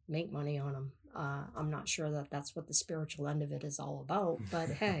know, make money on them. I'm not sure that that's what the spiritual end of it is all about, but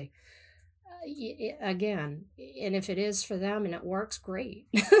hey, again, and if it is for them and it works, great.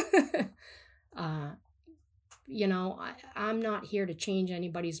 You know, I'm not here to change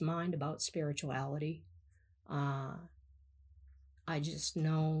anybody's mind about spirituality. I just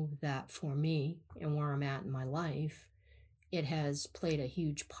know that for me and where I'm at in my life, it has played a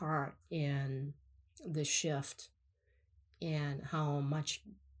huge part in the shift and how much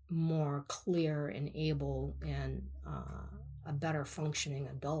more clear and able and a better functioning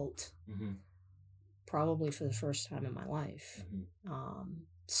adult, probably for the first time in my life.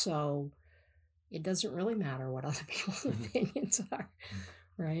 So it doesn't really matter what other people's opinions are,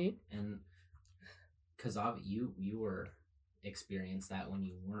 right? And because you were experienced that when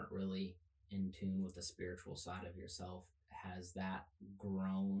you weren't really in tune with the spiritual side of yourself. Has that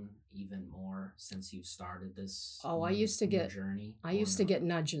grown even more since you started this I used to get journey? I used to get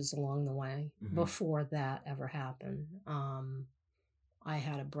nudges along the way before that ever happened. I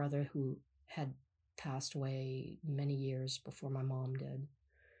had a brother who had passed away many years before my mom did.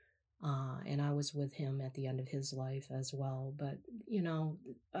 And I was with him at the end of his life as well. But, you know,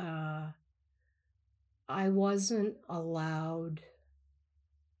 I wasn't allowed,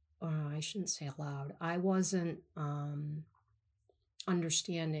 or I shouldn't say allowed, I wasn't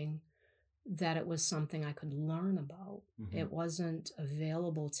understanding that it was something I could learn about. It wasn't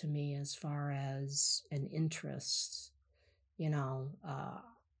available to me as far as an interest. You know,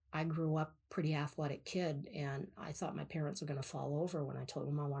 I grew up pretty athletic kid, and I thought my parents were going to fall over when I told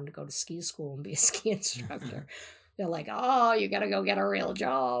them I wanted to go to ski school and be a ski instructor. They're like, oh, you got to go get a real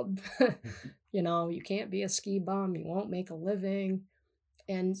job. You know, you can't be a ski bum. You won't make a living.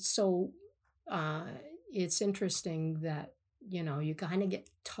 And so it's interesting that, you know, you kind of get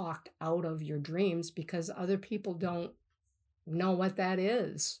talked out of your dreams because other people don't know what that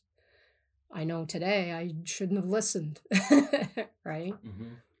is. I know today I shouldn't have listened, right?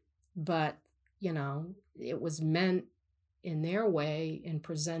 But, you know, it was meant in their way and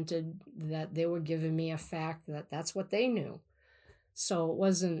presented that they were giving me a fact that that's what they knew. So it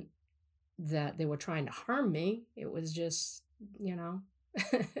wasn't that they were trying to harm me. It was just, you know,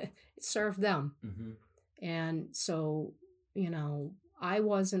 it served them. And so, you know, I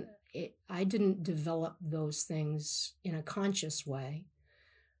didn't develop those things in a conscious way,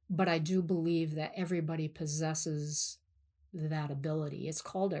 But I do believe that everybody possesses that ability. It's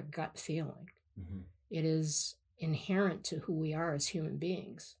called a gut feeling. Mm-hmm. It is inherent to who we are as human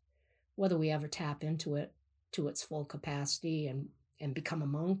beings. Whether we ever tap into it to its full capacity and become a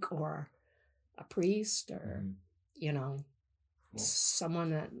monk or a priest or, Well,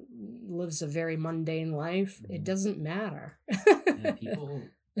 someone that lives a very mundane life, it doesn't matter. And people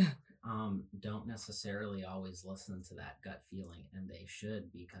don't necessarily always listen to that gut feeling, and they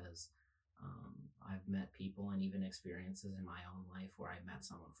should, because I've met people and even experiences in my own life where I met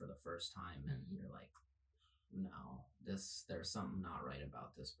someone for the first time, and you're like, no, there's something not right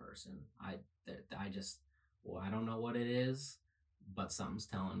about this person. I don't know what it is, but something's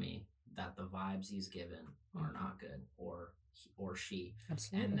telling me that the vibes he's given are not good, or she.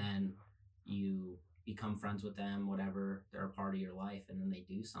 Absolutely. And then you become friends with them, whatever, they're a part of your life, and then they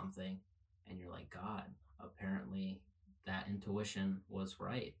do something, and you're like, God, apparently that intuition was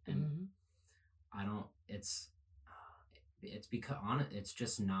right. And I don't. It's because it's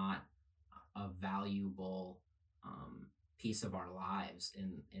just not a valuable piece of our lives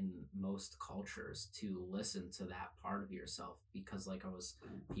in most cultures to listen to that part of yourself, because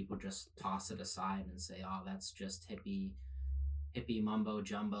people just toss it aside and say, oh, that's just hippie mumbo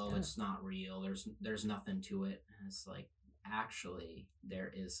jumbo. It's not real. There's nothing to it. And it's like, actually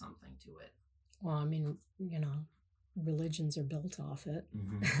there is something to it. Well, I mean, religions are built off it.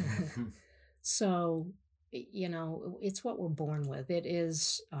 So, it's what we're born with. It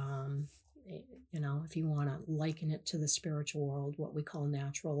is, if you want to liken it to the spiritual world, what we call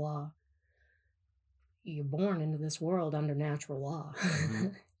natural law. You're born into this world under natural law,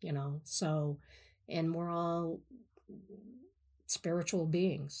 so, and we're all spiritual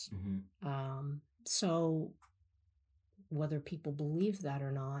beings. So whether people believe that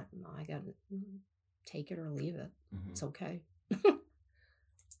or not, I got to take it or leave it. It's okay.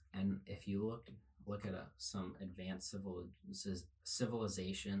 And if you look at some advanced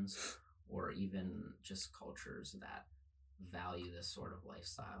civilizations, or even just cultures that value this sort of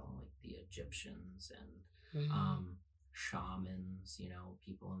lifestyle, like the Egyptians and shamans,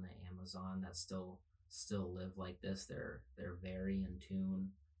 people in the Amazon that still live like this. They're very in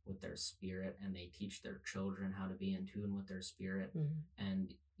tune with their spirit, and they teach their children how to be in tune with their spirit.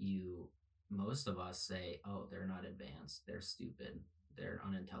 And most of us say, oh, they're not advanced, they're stupid, they're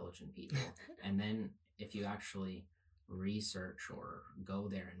unintelligent people. And then if you actually research or go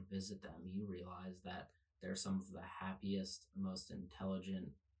there and visit them, you realize that they're some of the happiest, most intelligent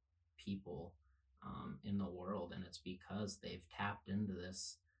people in the world. And it's because they've tapped into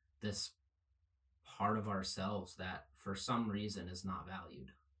this part of ourselves that for some reason is not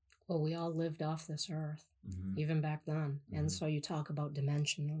valued. Well, we all lived off this earth, even back then. And so you talk about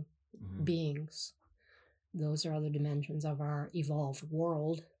dimensional beings. Those are other dimensions of our evolved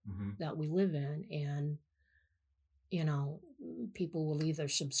world that we live in. And, people will either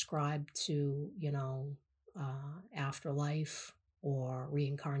subscribe to, afterlife or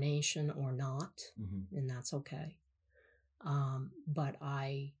reincarnation or not, and that's okay. But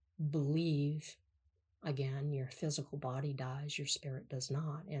I believe, again, your physical body dies, your spirit does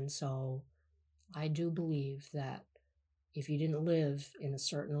not. And so I do believe that if you didn't live in a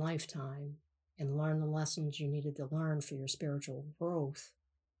certain lifetime and learn the lessons you needed to learn for your spiritual growth,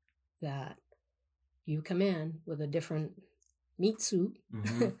 that you come in with a different meat suit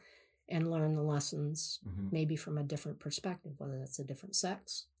and learn the lessons maybe from a different perspective, whether that's a different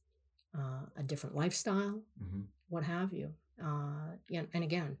sex, a different lifestyle, what have you. And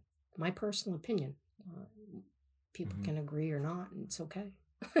again, my personal opinion, people can agree or not, and it's okay.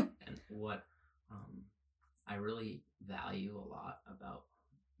 And what I really value a lot about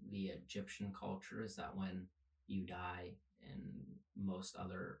the Egyptian culture is that when you die in most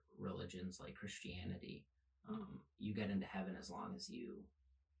other religions like Christianity, you get into heaven as long as you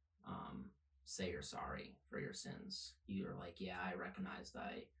say you're sorry for your sins. You're like, yeah, I recognized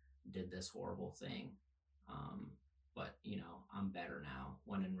I did this horrible thing, but I'm better now.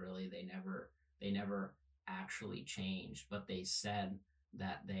 When in really they never actually changed, but they said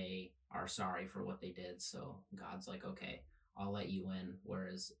that they are sorry for what they did. So God's like, okay, I'll let you in.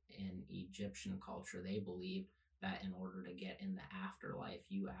 Whereas in Egyptian culture, they believed that in order to get in the afterlife,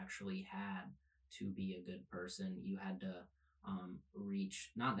 you actually had to be a good person. You had to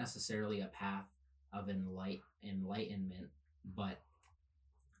reach not necessarily a path of enlightenment, but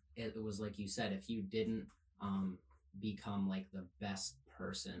it was like you said, if you didn't become like the best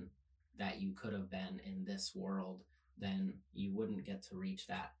person that you could have been in this world, then you wouldn't get to reach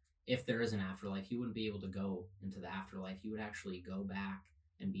that. If there is an afterlife, you wouldn't be able to go into the afterlife. You would actually go back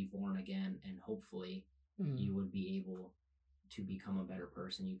and be born again, and hopefully you would be able to become a better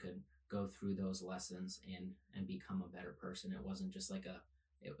person. You could go through those lessons and become a better person. It wasn't just like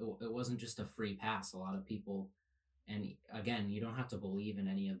it wasn't just a free pass. A lot of people, and again, you don't have to believe in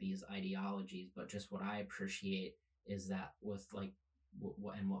any of these ideologies, but just what I appreciate is that with like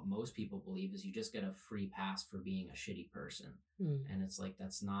what most people believe is you just get a free pass for being a shitty person. And it's like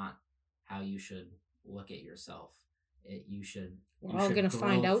that's not how you should look at yourself. We're all going to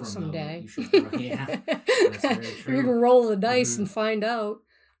find out someday. You should grow, yeah, that's very true. You're going to roll the dice and find out.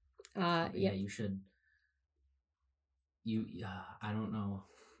 Yeah, you should. I don't know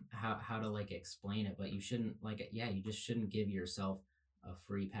how to like explain it, but you shouldn't you just shouldn't give yourself a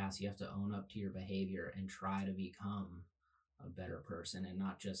free pass. You have to own up to your behavior and try to become a better person, and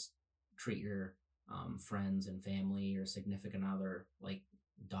not just treat your friends and family or significant other like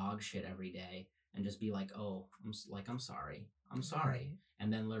dog shit every day and just be like, oh, I'm sorry, Right.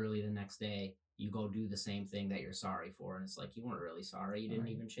 and then literally the next day you go do the same thing that you're sorry for, and it's like you weren't really sorry, you didn't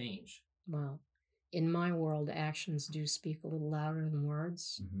Right. even change. Well, in my world, actions do speak a little louder than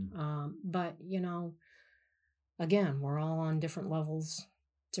words. But, again, we're all on different levels,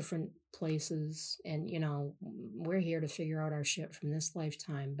 different places, and, we're here to figure out our shit from this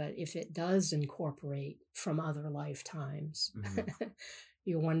lifetime. But if it does incorporate from other lifetimes,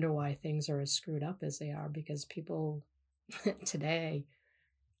 you wonder why things are as screwed up as they are, because people today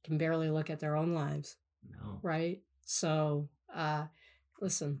can barely look at their own lives. No. Right? So,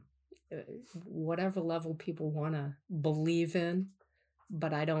 listen, whatever level people want to believe in,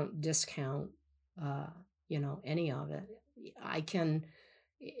 but I don't discount, any of it. I can,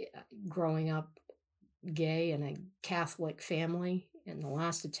 growing up gay in a Catholic family, and the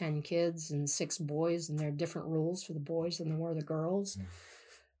last of 10 kids and 6 boys, and there are different rules for the boys than there were the girls.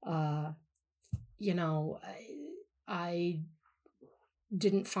 I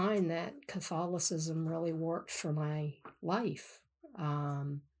didn't find that Catholicism really worked for my life.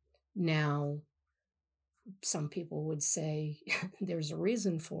 Now, some people would say there's a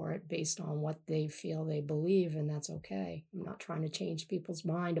reason for it based on what they feel they believe, and that's okay. I'm not trying to change people's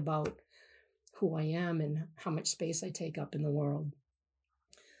mind about who I am and how much space I take up in the world.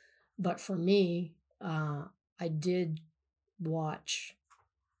 But for me, I did watch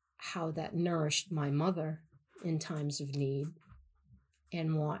how that nourished my mother in times of need,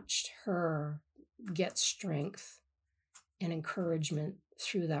 and watched her get strength and encouragement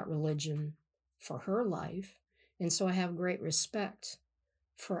through that religion for her life. And so I have great respect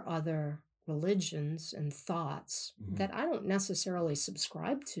for other religions and thoughts that I don't necessarily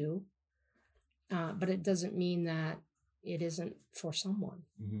subscribe to, but it doesn't mean that it isn't for someone.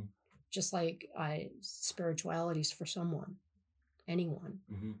 Just like spirituality's for someone, anyone,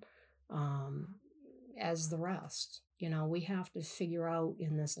 as the rest. We have to figure out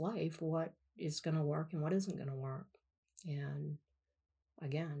in this life what is going to work and what isn't going to work. And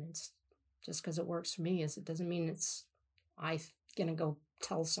again, it's just because it works for me, it doesn't mean I'm going to go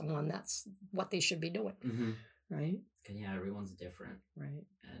tell someone that's what they should be doing. Right? Because, everyone's different. Right.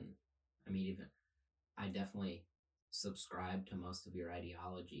 And I mean, I definitely subscribe to most of your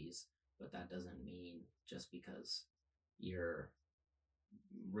ideologies, but that doesn't mean just because you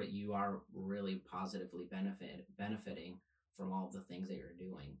are really positively benefiting from all the things that you're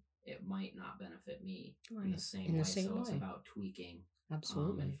doing, it might not benefit me in the same way. So it's about tweaking,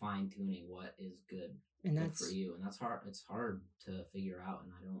 absolutely, and fine tuning what is good, and good for you, and that's hard. It's hard to figure out,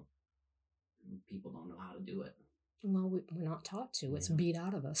 and people don't know how to do it. Well, we're not taught to. It's beat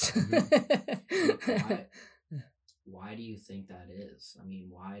out of us. Why do you think that is? I mean,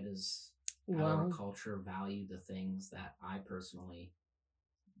 why does our culture value the things that I personally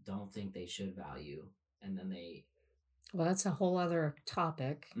don't think they should value, and then well, that's a whole other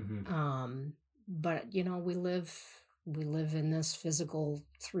topic. But we live in this physical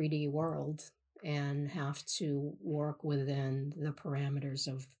 3D world and have to work within the parameters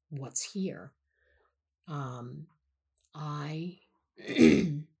of what's here. I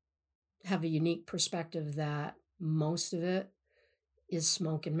have a unique perspective that most of it is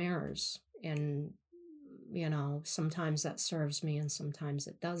smoke and mirrors, and sometimes that serves me and sometimes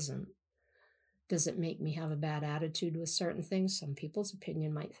it doesn't. Does it make me have a bad attitude with certain things? Some people's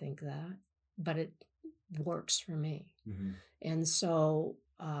opinion might think that, but it works for me. And so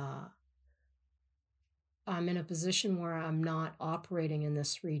I'm in a position where I'm not operating in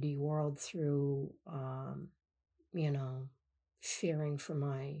this 3D world through, fearing for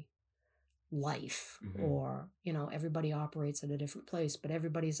my life, or, everybody operates at a different place, but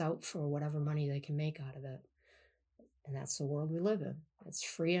everybody's out for whatever money they can make out of it. And that's the world we live in. It's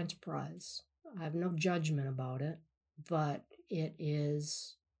free enterprise. I have no judgment about it, but it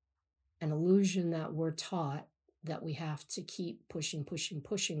is an illusion that we're taught that we have to keep pushing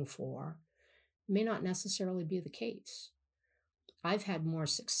for may not necessarily be the case. I've had more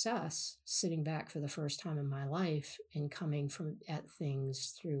success sitting back for the first time in my life and coming from at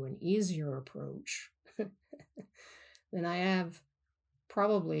things through an easier approach than I have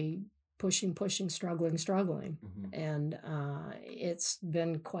probably pushing, struggling. Mm-hmm. And it's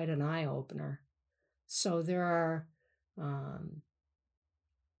been quite an eye-opener. So there are,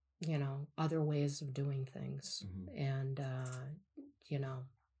 other ways of doing things. Mm-hmm. And,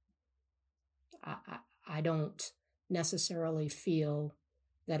 I don't necessarily feel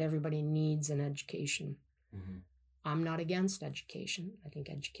that everybody needs an education. Mm-hmm. I'm not against education. I think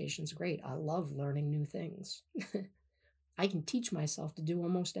education's great. I love learning new things. I can teach myself to do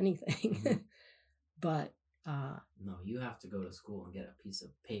almost anything. Mm-hmm. But no, you have to go to school and get a piece of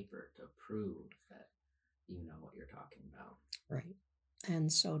paper to prove that you know what you're talking about. Right.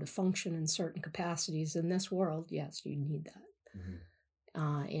 And so to function in certain capacities in this world, yes, you need that. Mm-hmm.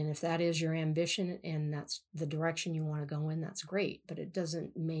 And if that is your ambition and that's the direction you want to go in, that's great. But it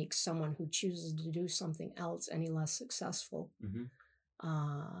doesn't make someone who chooses to do something else any less successful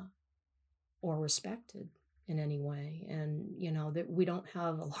or respected in any way. And, that we don't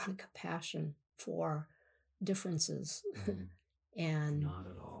have a lot of compassion for differences. Mm-hmm. And not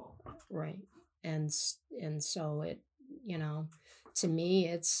at all. Right. And so it, to me,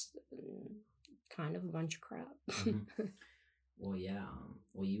 it's kind of a bunch of crap. Mm-hmm. Well, yeah.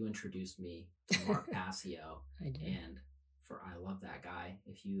 Well, you introduced me to Mark Passio. I did. And I love that guy.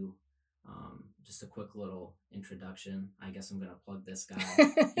 If you, just a quick little introduction. I guess I'm going to plug this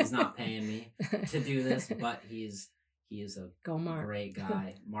guy. He's not paying me to do this, but he is a great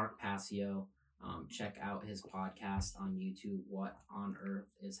guy. Mark Passio. Check out his podcast on YouTube, What on Earth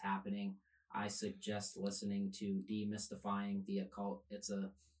is Happening. I suggest listening to Demystifying the Occult. It's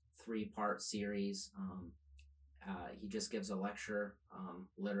a 3-part series. He just gives a lecture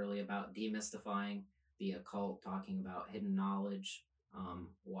literally about demystifying the occult, talking about hidden knowledge,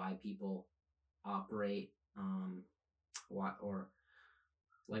 why people operate, or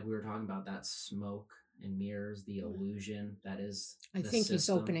like we were talking about, that smoke and mirrors, the illusion that is I think he's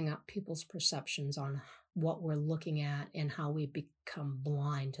opening up people's perceptions on what we're looking at and how we become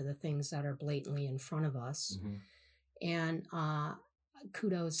blind to the things that are blatantly in front of us. Mm-hmm. And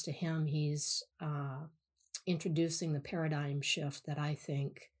kudos to him. He's introducing the paradigm shift that I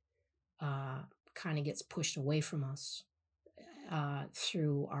think kind of gets pushed away from us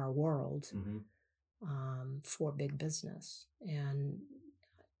through our world. Mm-hmm. For big business. And,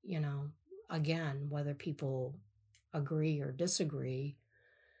 again, whether people agree or disagree,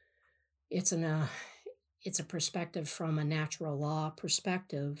 it's a perspective from a natural law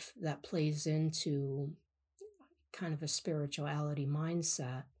perspective that plays into kind of a spirituality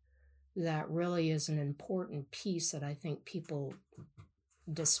mindset that really is an important piece that I think people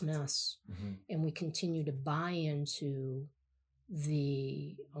dismiss. Mm-hmm. And we continue to buy into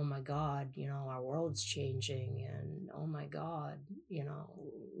the, oh my God, our world's changing, and oh my God,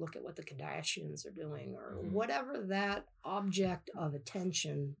 look at what the Kardashians are doing, or Mm-hmm. whatever that object of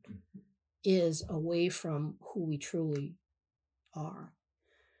attention is away from who we truly are.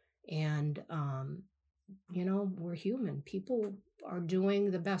 And, we're human. People are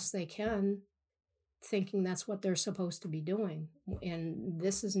doing the best they can, thinking that's what they're supposed to be doing. And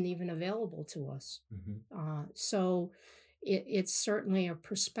this isn't even available to us. Mm-hmm. So it's certainly a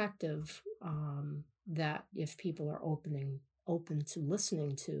perspective that if people are open to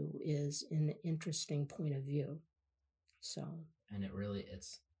listening to, is an interesting point of view. So, and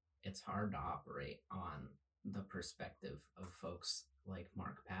it's hard to operate on the perspective of folks like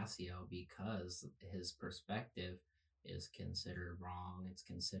Mark Passio, because his perspective is considered wrong. It's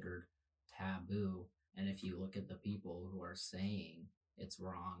considered taboo. And if you look at the people who are saying it's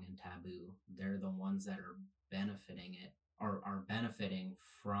wrong and taboo, they're the ones that are benefiting it, or are benefiting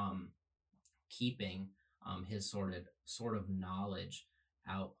from keeping his sort of knowledge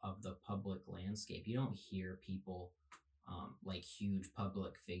out of the public landscape. You don't hear people like huge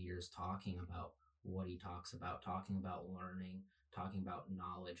public figures talking about what he talks about, talking about learning, talking about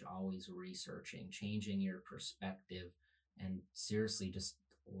knowledge, always researching, changing your perspective, and seriously just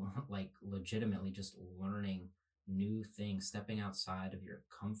like legitimately just learning new things, stepping outside of your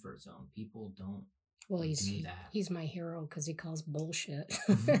comfort zone. People don't do that. He's my hero because he calls bullshit.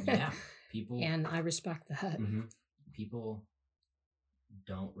 Mm-hmm. Yeah, people, and I respect that. Mm-hmm. People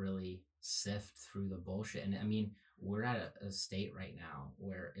don't really sift through the bullshit. And I mean, we're at a state right now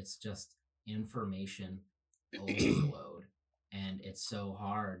where it's just information overload, and it's so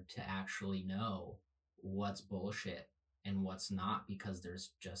hard to actually know what's bullshit and what's not, because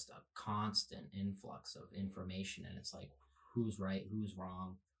there's just a constant influx of information, and it's like, who's right, who's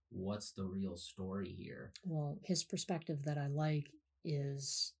wrong, what's the real story here? Well, his perspective that I like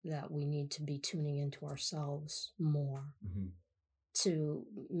is that we need to be tuning into ourselves more Mm-hmm. to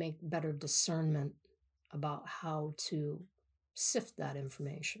make better discernment about how to sift that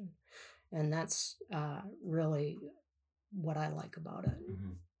information. And that's really what I like about it.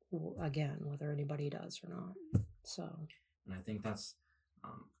 Mm-hmm. Again, whether anybody does or not. So, and I think that's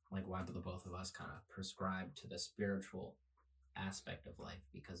like why the both of us kind of prescribe to the spiritual aspect of life,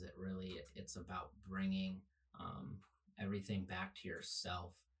 because it's about bringing everything back to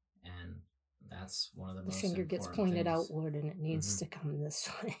yourself, and that's one of the most finger gets important pointed things. outward, and it needs Mm-hmm. to come this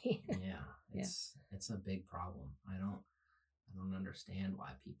way. Yeah, it's a big problem. I don't understand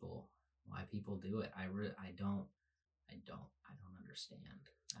why people do it. I don't understand.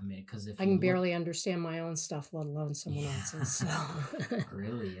 I mean, because if I can barely understand my own stuff, let alone someone else's. So.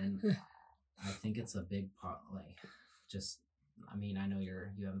 Really, and I think it's a big part. Like, just, I mean, I know you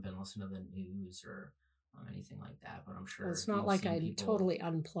haven't been listening to the news or anything like that, but I'm sure it's not like I'm totally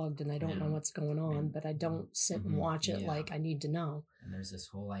unplugged and I don't know what's going on, but I don't sit and watch it like I need to know. And there's this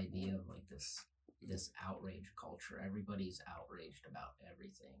whole idea of like this outrage culture. Everybody's outraged about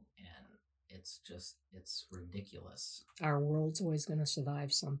everything, and it's ridiculous. Our world's always going to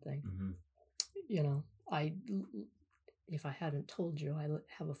survive something. Mm-hmm. You know, if I hadn't told you, I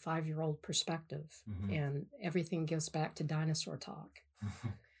have a 5-year-old perspective, mm-hmm. and everything goes back to dinosaur talk.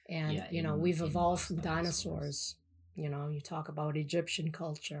 And, we've evolved from dinosaurs. You talk about Egyptian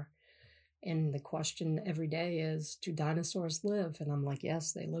culture, and the question every day is, do dinosaurs live? And I'm like,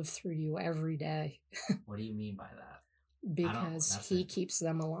 yes, they live through you every day. What do you mean by that? Because he keeps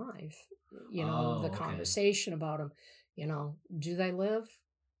them alive. Conversation about them, do they live?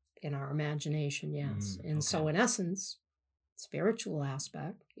 In our imagination, yes. And so in essence, spiritual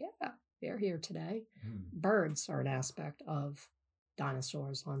aspect, yeah, they're here today. Birds are an aspect of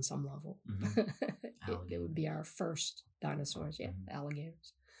dinosaurs on some level. It would be our first dinosaurs,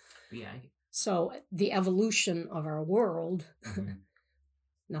 alligators. Yeah. So the evolution of our world,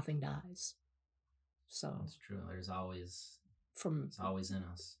 nothing dies. So that's true. It's always in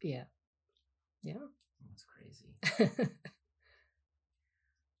us. Yeah. That's crazy.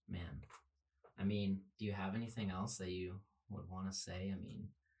 Man, I mean, do you have anything else that you would want to say? I mean,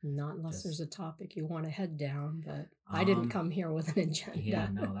 not unless there's a topic you want to head down, but I didn't come here with an agenda. Yeah,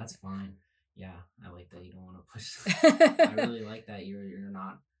 no, that's fine. Yeah, I like that you don't want to push. I really like that you're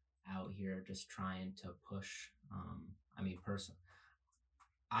not out here just trying to push. I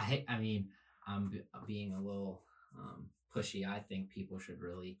mean, I'm being a little pushy. I think people should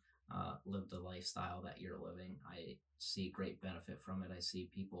really live the lifestyle that you're living. I see great benefit from it. I see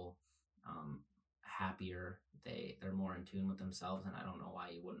people happier. They're more in tune with themselves, and I don't know why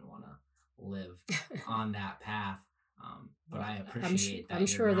you wouldn't want to live on that path. But I appreciate that. I'm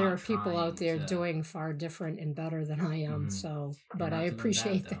sure there are people out there doing far different and better than I am. So, but I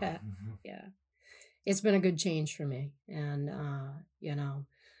appreciate that. Yeah, it's been a good change for me, and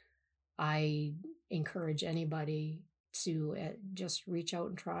I encourage anybody to just reach out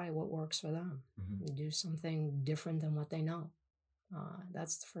and try what works for them. Do something different than what they know.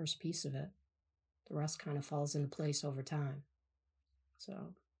 That's the first piece of it. The rest kind of falls into place over time.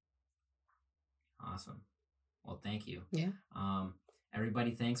 So. Awesome. Well, thank you. Yeah.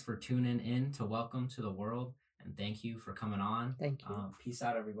 Everybody, thanks for tuning in to Welcome to the World, and thank you for coming on. Thank you. Peace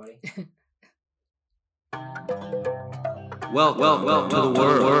out, everybody. Welcome to the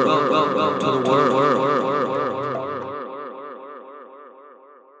world.